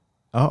one.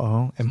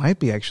 Uh-oh. It might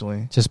be,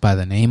 actually. Just by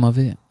the name of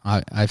it,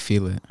 I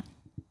feel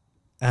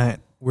it.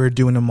 We're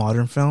doing a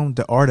modern film,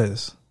 The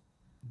Artist.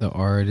 The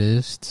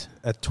Artist.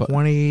 A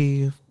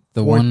 2014,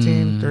 The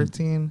one,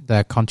 13?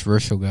 that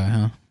controversial guy,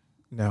 huh?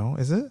 No,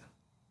 is it?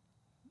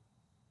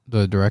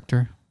 The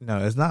director?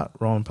 No, it's not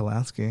Roman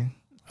Polanski.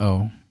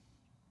 Oh.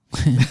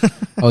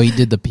 Oh, he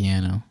did the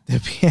piano. The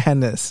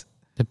Pianist.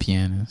 The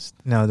pianist.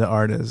 No, The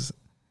Artist.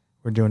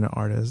 We're doing The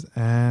Artist.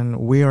 And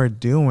we are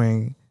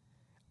doing...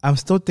 I'm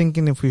still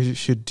thinking if we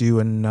should do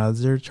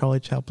another Charlie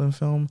Chaplin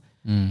film,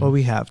 but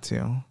we have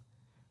to.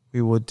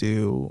 We will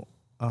do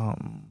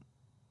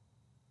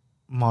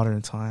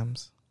Modern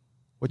Times.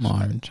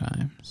 Modern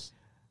Times.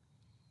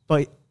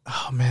 But,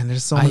 oh man,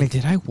 there's so many...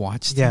 Did I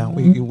watch that? Yeah,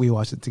 one? we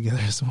watched it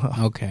together as well.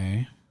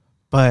 Okay.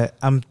 But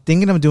I'm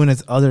thinking of doing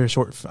this other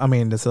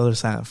this other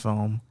silent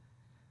film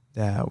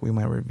that we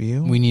might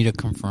review. We need a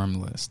confirmed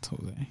list,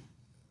 Jose.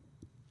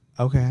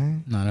 Okay.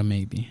 Not a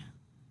maybe.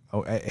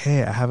 Oh,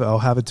 hey, I'll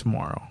have it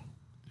tomorrow.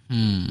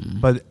 Hmm.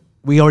 But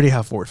we already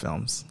have 4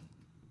 films.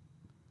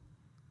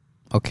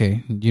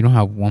 Okay. You don't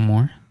have one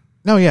more?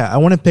 No, yeah, I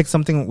want to pick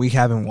something we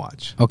haven't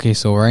watched. Okay,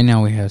 so right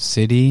now we have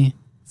City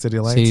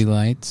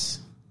Lights,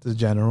 The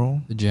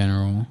General, The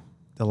General,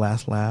 The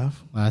Last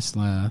Laugh, Last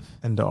Laugh,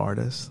 and The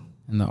Artist.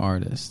 and The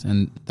Artist.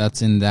 And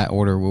that's in that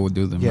order we'll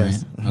do them,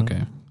 Yes. right? Mhm.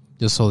 Okay.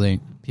 Just so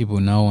people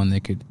know and they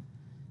could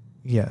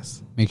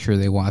Yes. make sure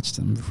they watch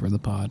them before the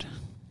pod.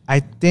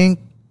 I think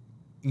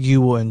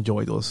you will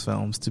enjoy those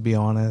films, to be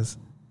honest.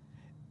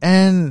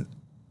 And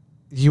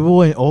you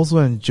will also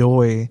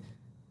enjoy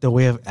the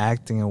way of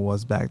acting it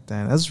was back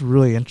then. That's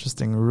really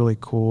interesting, really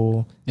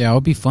cool. Yeah,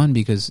 it'll be fun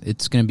because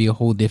it's going to be a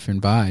whole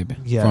different vibe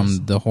Yes.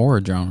 from the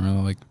horror genre.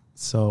 Like,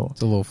 So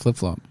it's a little flip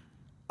flop.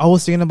 I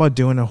was thinking about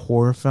doing a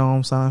horror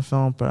film, silent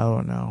film, but I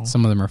don't know.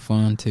 Some of them are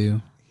fun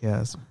too.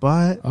 Yes,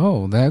 but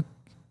but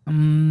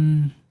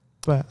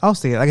I'll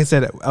see it. Like I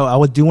said, I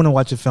would do want to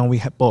watch a film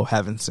we both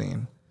haven't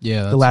seen.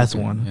 Yeah, the last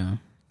one. Yeah,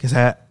 because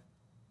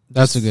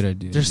that's a good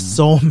idea. There's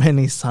so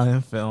many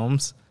silent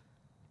films.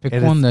 Pick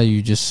one that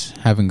you just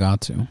haven't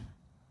got to.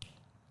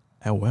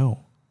 I will.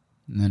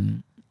 And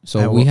then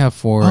we have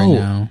 4 right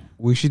now.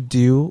 We should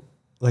do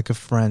like a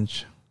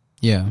French.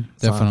 Yeah,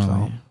 definitely.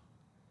 Film.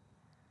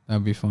 That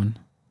would be fun.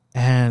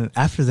 And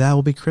after that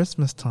will be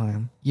Christmas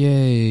time.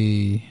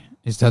 Yay!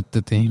 Is that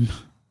the theme?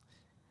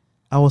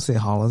 I will say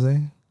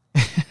holiday.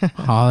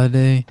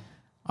 Holiday.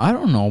 I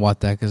don't know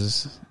about that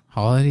because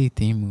holiday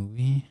theme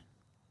movie.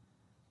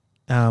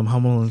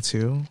 Home Alone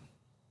 2.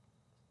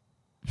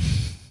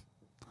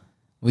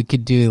 We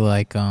could do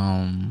like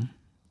I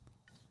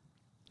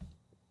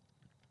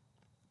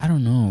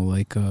don't know,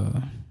 like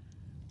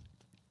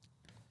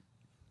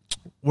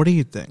what do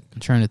you think? I'm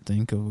trying to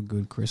think of a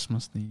good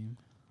Christmas theme.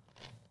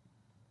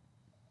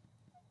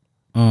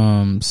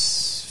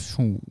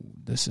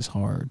 This is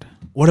hard.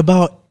 What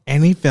about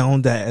any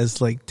film that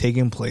is like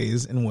taking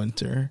place in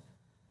winter?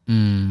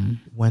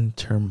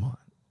 Winter month.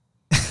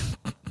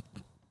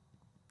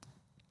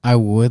 I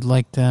would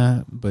like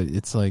that, but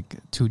it's like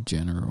too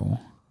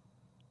general.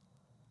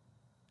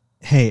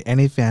 Hey,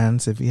 any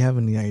fans, if you have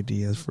any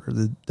ideas for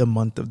the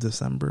month of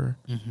December,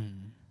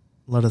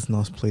 let us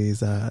know,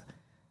 please.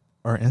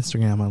 Our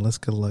Instagram on Let's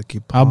Get Lucky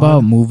Pod. How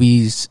about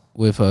movies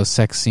with a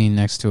sex scene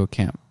next to a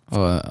camp,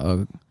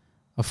 a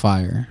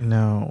fire?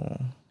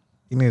 No,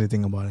 you need to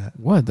think about it.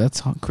 What?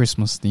 That's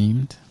Christmas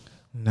themed.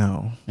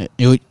 No,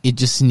 it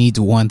just needs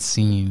one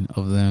scene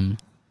of them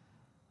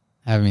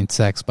having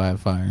sex by a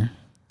fire.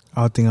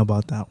 I'll think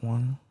about that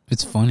one.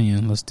 It's funny,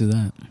 and let's do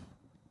that.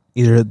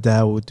 Either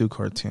that or we'll do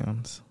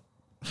cartoons.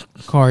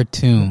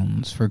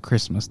 Cartoons for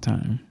Christmas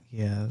time.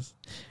 Yes,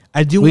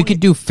 I do. We could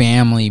do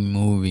family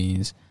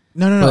movies.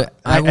 No. But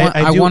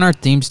I want our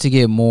themes to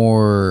get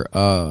more.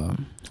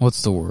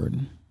 What's the word?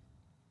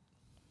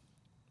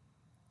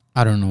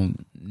 I don't know.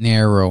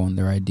 Narrow in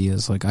their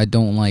ideas. Like I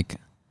don't like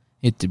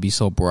it to be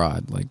so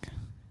broad. Like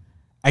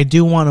I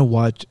do want to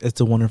watch It's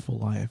a Wonderful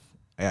Life.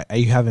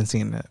 You haven't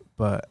seen it,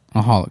 but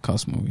a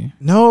Holocaust movie.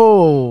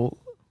 No,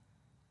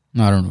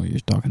 I don't know what you're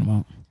talking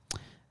about.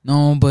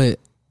 No, but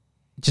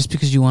just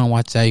because you want to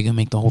watch that, you can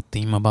make the whole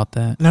theme about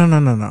that. No.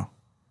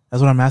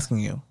 That's what I'm asking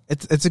you.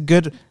 It's a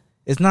good.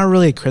 It's not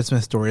really a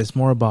Christmas story. It's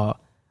more about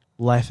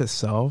life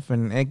itself,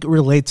 and it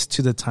relates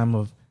to the time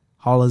of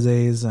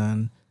holidays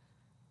and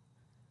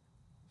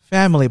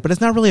family. But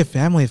it's not really a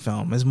family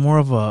film. It's more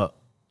of a.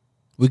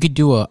 We could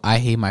do a I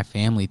Hate My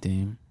Family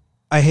theme.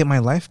 I Hate My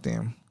Life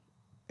theme,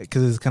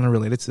 because it's kind of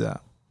related to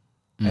that.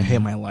 I hate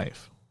my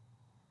life.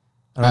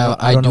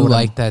 I do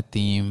like that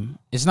theme.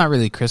 It's not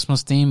really a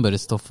Christmas theme, but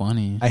it's still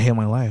funny. I hate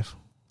my life.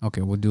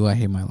 Okay, we'll do I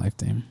Hate My Life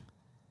theme.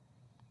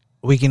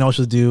 We can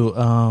also do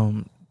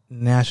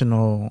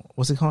National.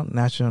 What's it called?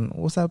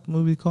 What's that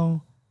movie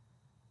called?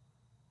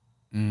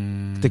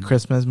 The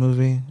Christmas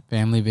movie.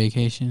 Family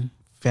Vacation.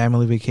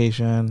 Family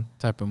Vacation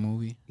Type of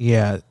movie.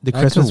 Yeah, the that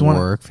Christmas could one.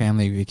 Work.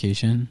 Family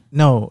Vacation.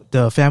 No,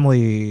 the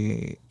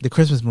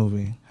Christmas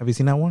movie. Have you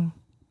seen that one?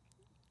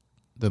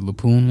 The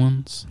Lapoon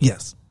ones.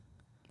 Yes.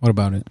 What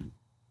about it?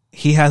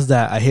 He has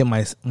that I hate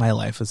my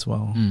life as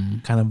well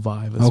kind of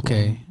vibe as well.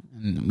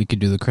 And we could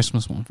do the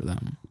Christmas one for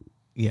them.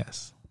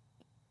 Yes.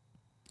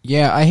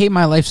 Yeah, I Hate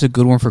My Life's a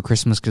good one for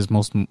Christmas because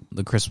most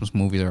the Christmas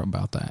movies are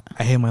about that.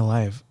 I hate my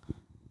life.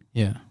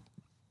 Yeah.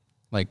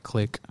 Like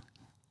Click.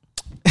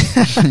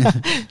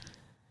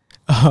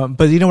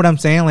 But you know what I'm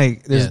saying?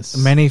 Like, there's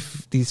many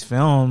these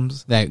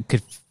films that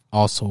could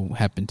also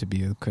happen to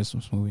be a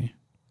Christmas movie.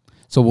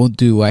 So we'll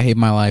do I Hate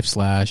My Life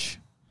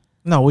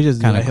 / No, we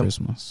just kind of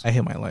Christmas. I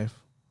hate my life.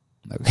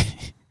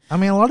 Okay. I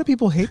mean, a lot of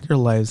people hate their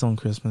lives on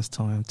Christmas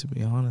time, to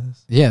be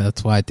honest. Yeah,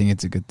 that's why I think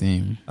it's a good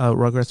theme.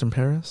 Rugrats in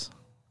Paris.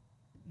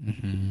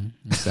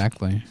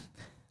 Exactly.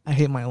 I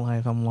hate my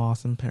life. I'm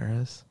lost in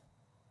Paris.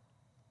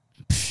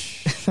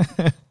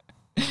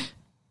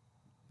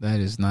 That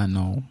is not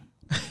no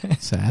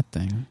sad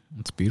thing.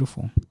 It's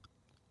beautiful.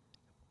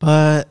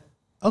 But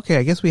okay,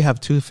 I guess we have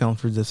 2 films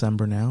for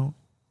December now.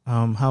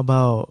 How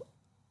about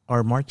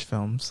our March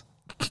films?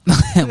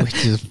 We're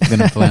just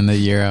gonna plan the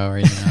year out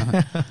right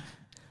now.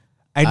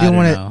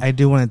 I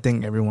do want to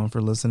thank everyone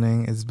for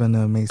listening. It's been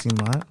an amazing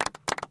month.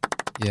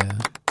 Yeah.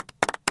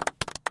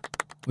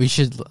 We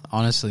should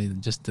honestly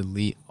just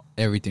delete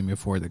everything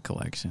before the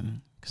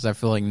collection because I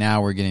feel like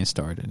now we're getting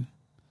started.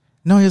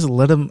 No, just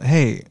let them.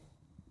 Hey,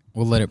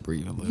 we'll let it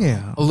breathe a little.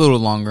 Yeah, a little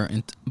longer,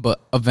 but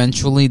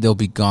eventually they'll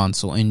be gone.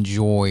 So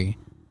enjoy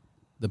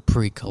the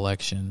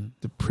pre-collection.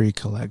 The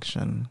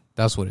pre-collection.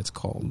 That's what it's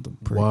called. The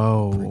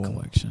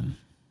pre-collection.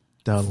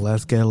 The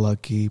Let's Get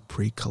Lucky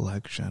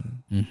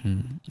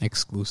pre-collection.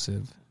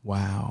 Exclusive.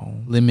 Wow.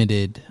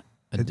 Limited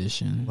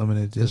edition.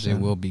 Limited edition. Because it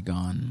will be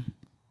gone.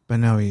 But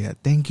no, yeah.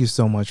 Thank you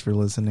so much for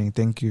listening.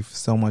 Thank you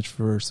so much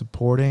for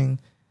supporting.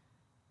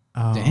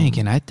 Dang,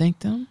 can I thank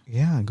them?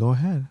 Yeah, go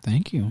ahead.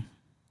 Thank you.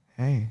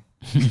 Hey.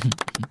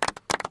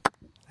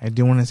 I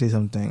do want to say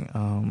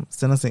something.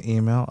 Send us an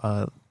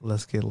email,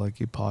 let's get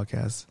lucky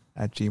podcast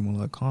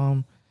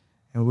 @gmail.com,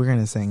 and we're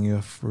gonna send you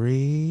a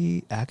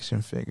free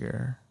action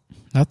figure.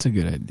 That's a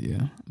good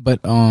idea.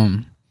 But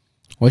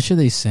what should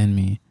they send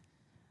me?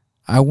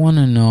 I want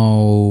to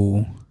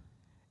know.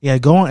 Yeah,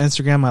 go on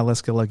Instagram at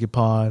Let's Get Lucky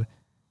Pod,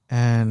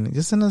 and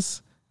just send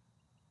us.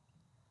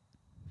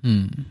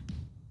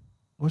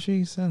 What should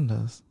you send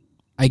us?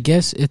 I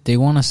guess if they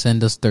want to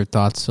send us their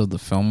thoughts of the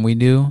film we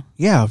do,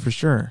 Yeah, for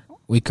sure.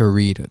 we could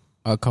read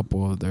a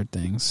couple of their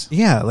things.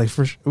 Yeah, like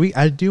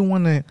I do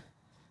want to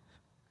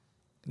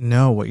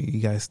know what you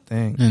guys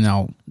think. And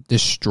I'll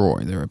destroy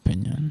their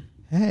opinion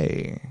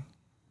Hey,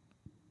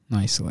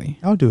 nicely.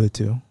 I'll do it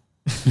too.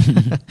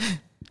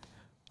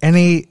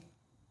 Any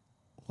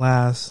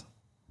last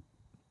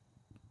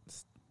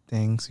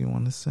things you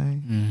want to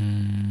say?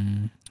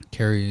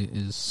 Carrie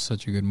is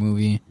such a good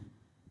movie.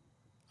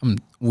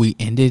 We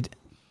ended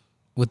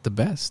with the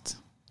best.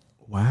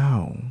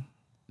 Wow.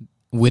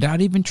 Without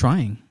even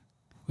trying.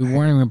 We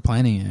weren't even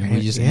planning it.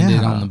 We just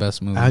ended on the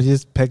best movie. I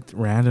just picked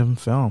random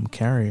film,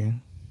 Carrie.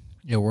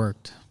 It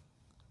worked.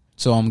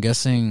 So I'm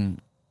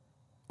guessing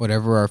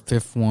whatever our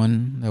fifth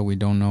one that we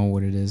don't know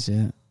what it is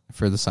yet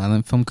for the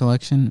silent film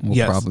collection will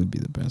probably be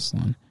the best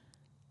one.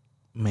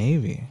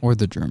 Maybe. Or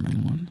the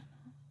German one.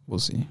 We'll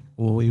see.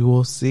 Well, we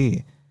will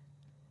see.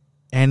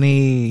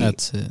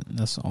 That's it.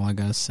 That's all I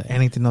gotta say.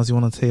 Anything else you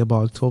want to say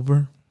about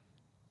October?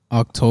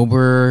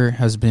 October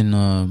has been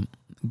a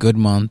good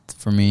month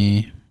for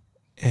me.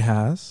 It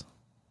has.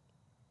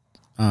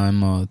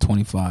 I'm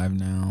 25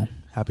 now.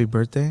 Happy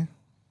birthday.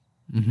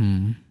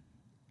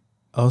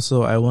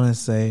 Also, I want to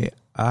say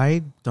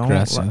I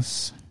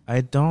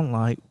don't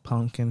like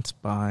pumpkin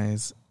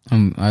spice.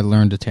 I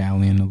learned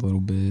Italian a little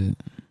bit.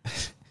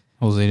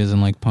 Jose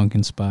doesn't like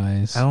pumpkin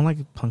spice. I don't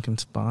like pumpkin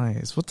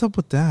spice. What's up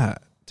with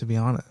that, to be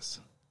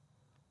honest?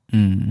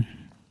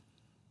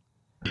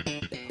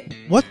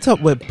 What's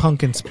up with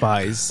pumpkin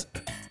spice?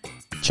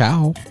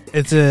 Ciao.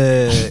 It's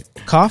a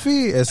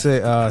coffee? Is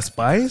it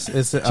spice?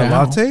 Is it a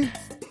latte?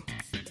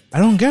 I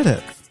don't get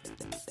it.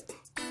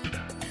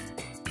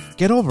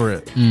 Get over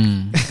it.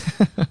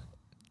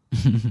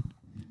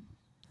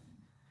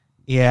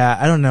 Yeah,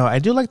 I don't know. I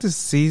do like the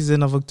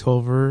season of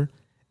October.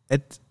 I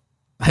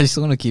just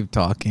want to keep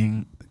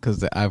talking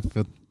because I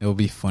feel it'll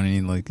be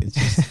funny. Like it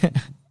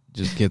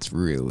just gets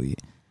really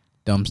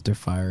dumpster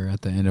fire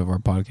at the end of our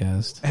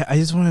podcast. I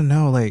just want to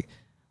know, like,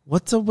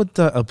 what's up with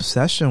the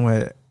obsession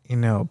with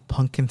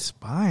pumpkin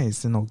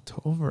spice in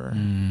October?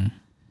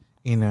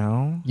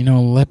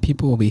 Let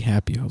people be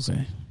happy,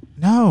 Jose.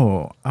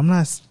 No, I'm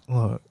not.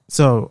 Look,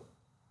 so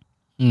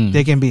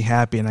they can be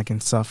happy and I can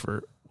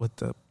suffer with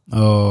the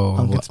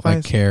pumpkin spice.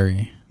 Like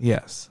Carrie.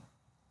 Yes.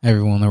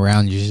 Everyone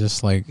around you is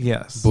just like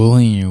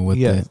bullying you with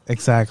it.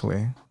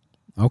 Exactly.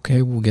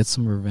 Okay, we'll get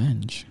some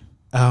revenge.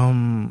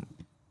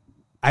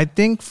 I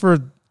think for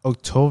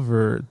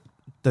October,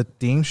 the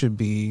theme should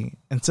be,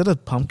 instead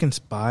of pumpkin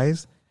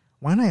spice,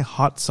 why not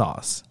hot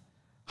sauce?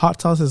 Hot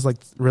sauce is like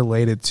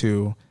related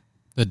to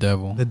the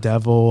devil. The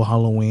devil,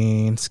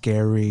 Halloween,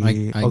 scary.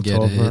 I October.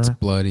 get it. It's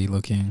bloody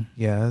looking.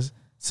 Yes.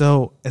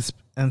 So it's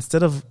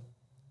instead of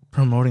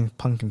promoting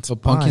pumpkin spice. So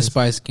pumpkin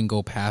spice can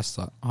go past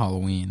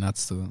Halloween.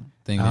 That's the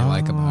thing they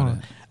like about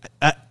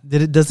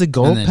it. Does it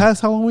go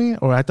past Halloween?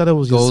 Or I thought it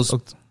was goes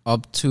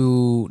up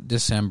to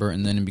December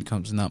and then it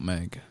becomes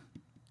nutmeg.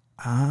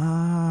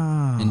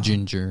 And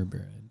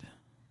gingerbread.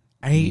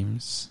 I'm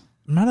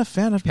not a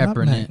fan of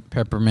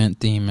peppermint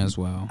theme as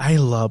well. I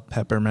love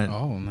peppermint.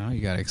 Oh, now you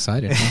got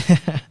excited.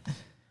 Huh?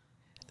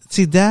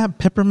 See that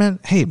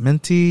peppermint? Hey,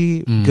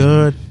 minty,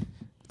 good,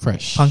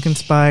 fresh. Pumpkin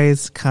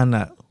spice, kind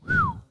of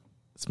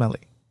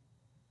smelly.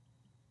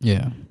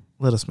 Yeah,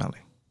 a little smelly.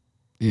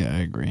 Yeah,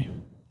 I agree.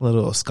 A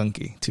little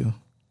skunky too.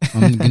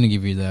 I'm gonna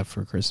give you that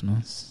for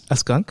Christmas. A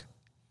skunk.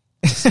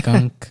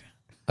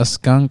 A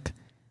skunk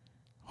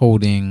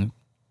holding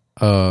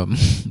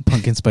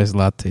pumpkin spice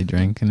latte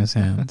drink in his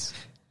hands.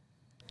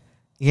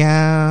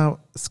 Yeah,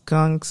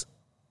 skunks.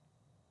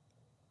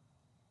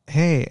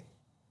 Hey,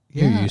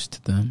 you're used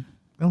to them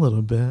a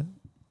little bit.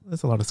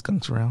 There's a lot of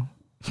skunks around.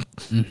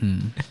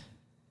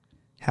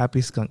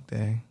 Happy Skunk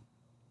Day.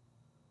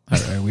 All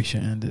right, we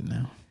should end it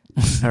now.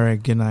 All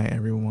right, good night,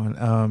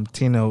 everyone.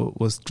 Tino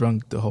was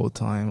drunk the whole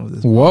time of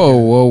this.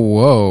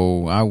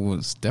 Whoa! I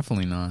was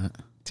definitely not.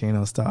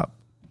 Tino, stop.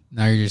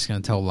 Now you're just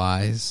gonna tell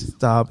lies.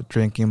 Stop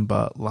drinking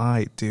Bud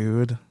Light,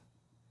 dude.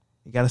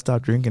 You gotta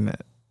stop drinking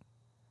it.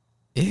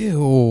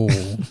 Ew.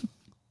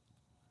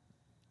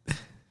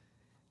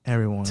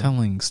 Everyone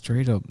telling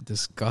straight up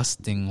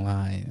disgusting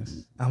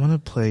lies. I'm gonna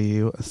play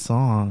you a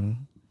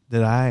song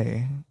that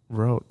I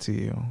wrote to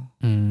you,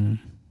 and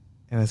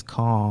it's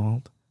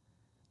called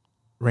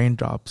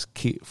 "Raindrops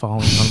Keep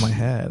Falling on My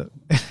Head."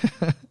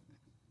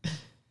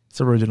 It's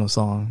an original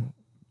song,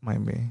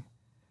 might be,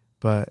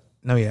 but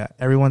no, yeah.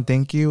 Everyone,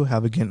 thank you.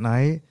 Have a good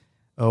night,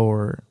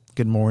 or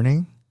good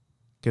morning,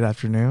 good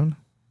afternoon.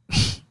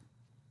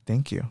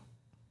 Thank you.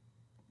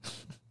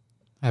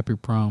 Happy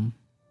prom.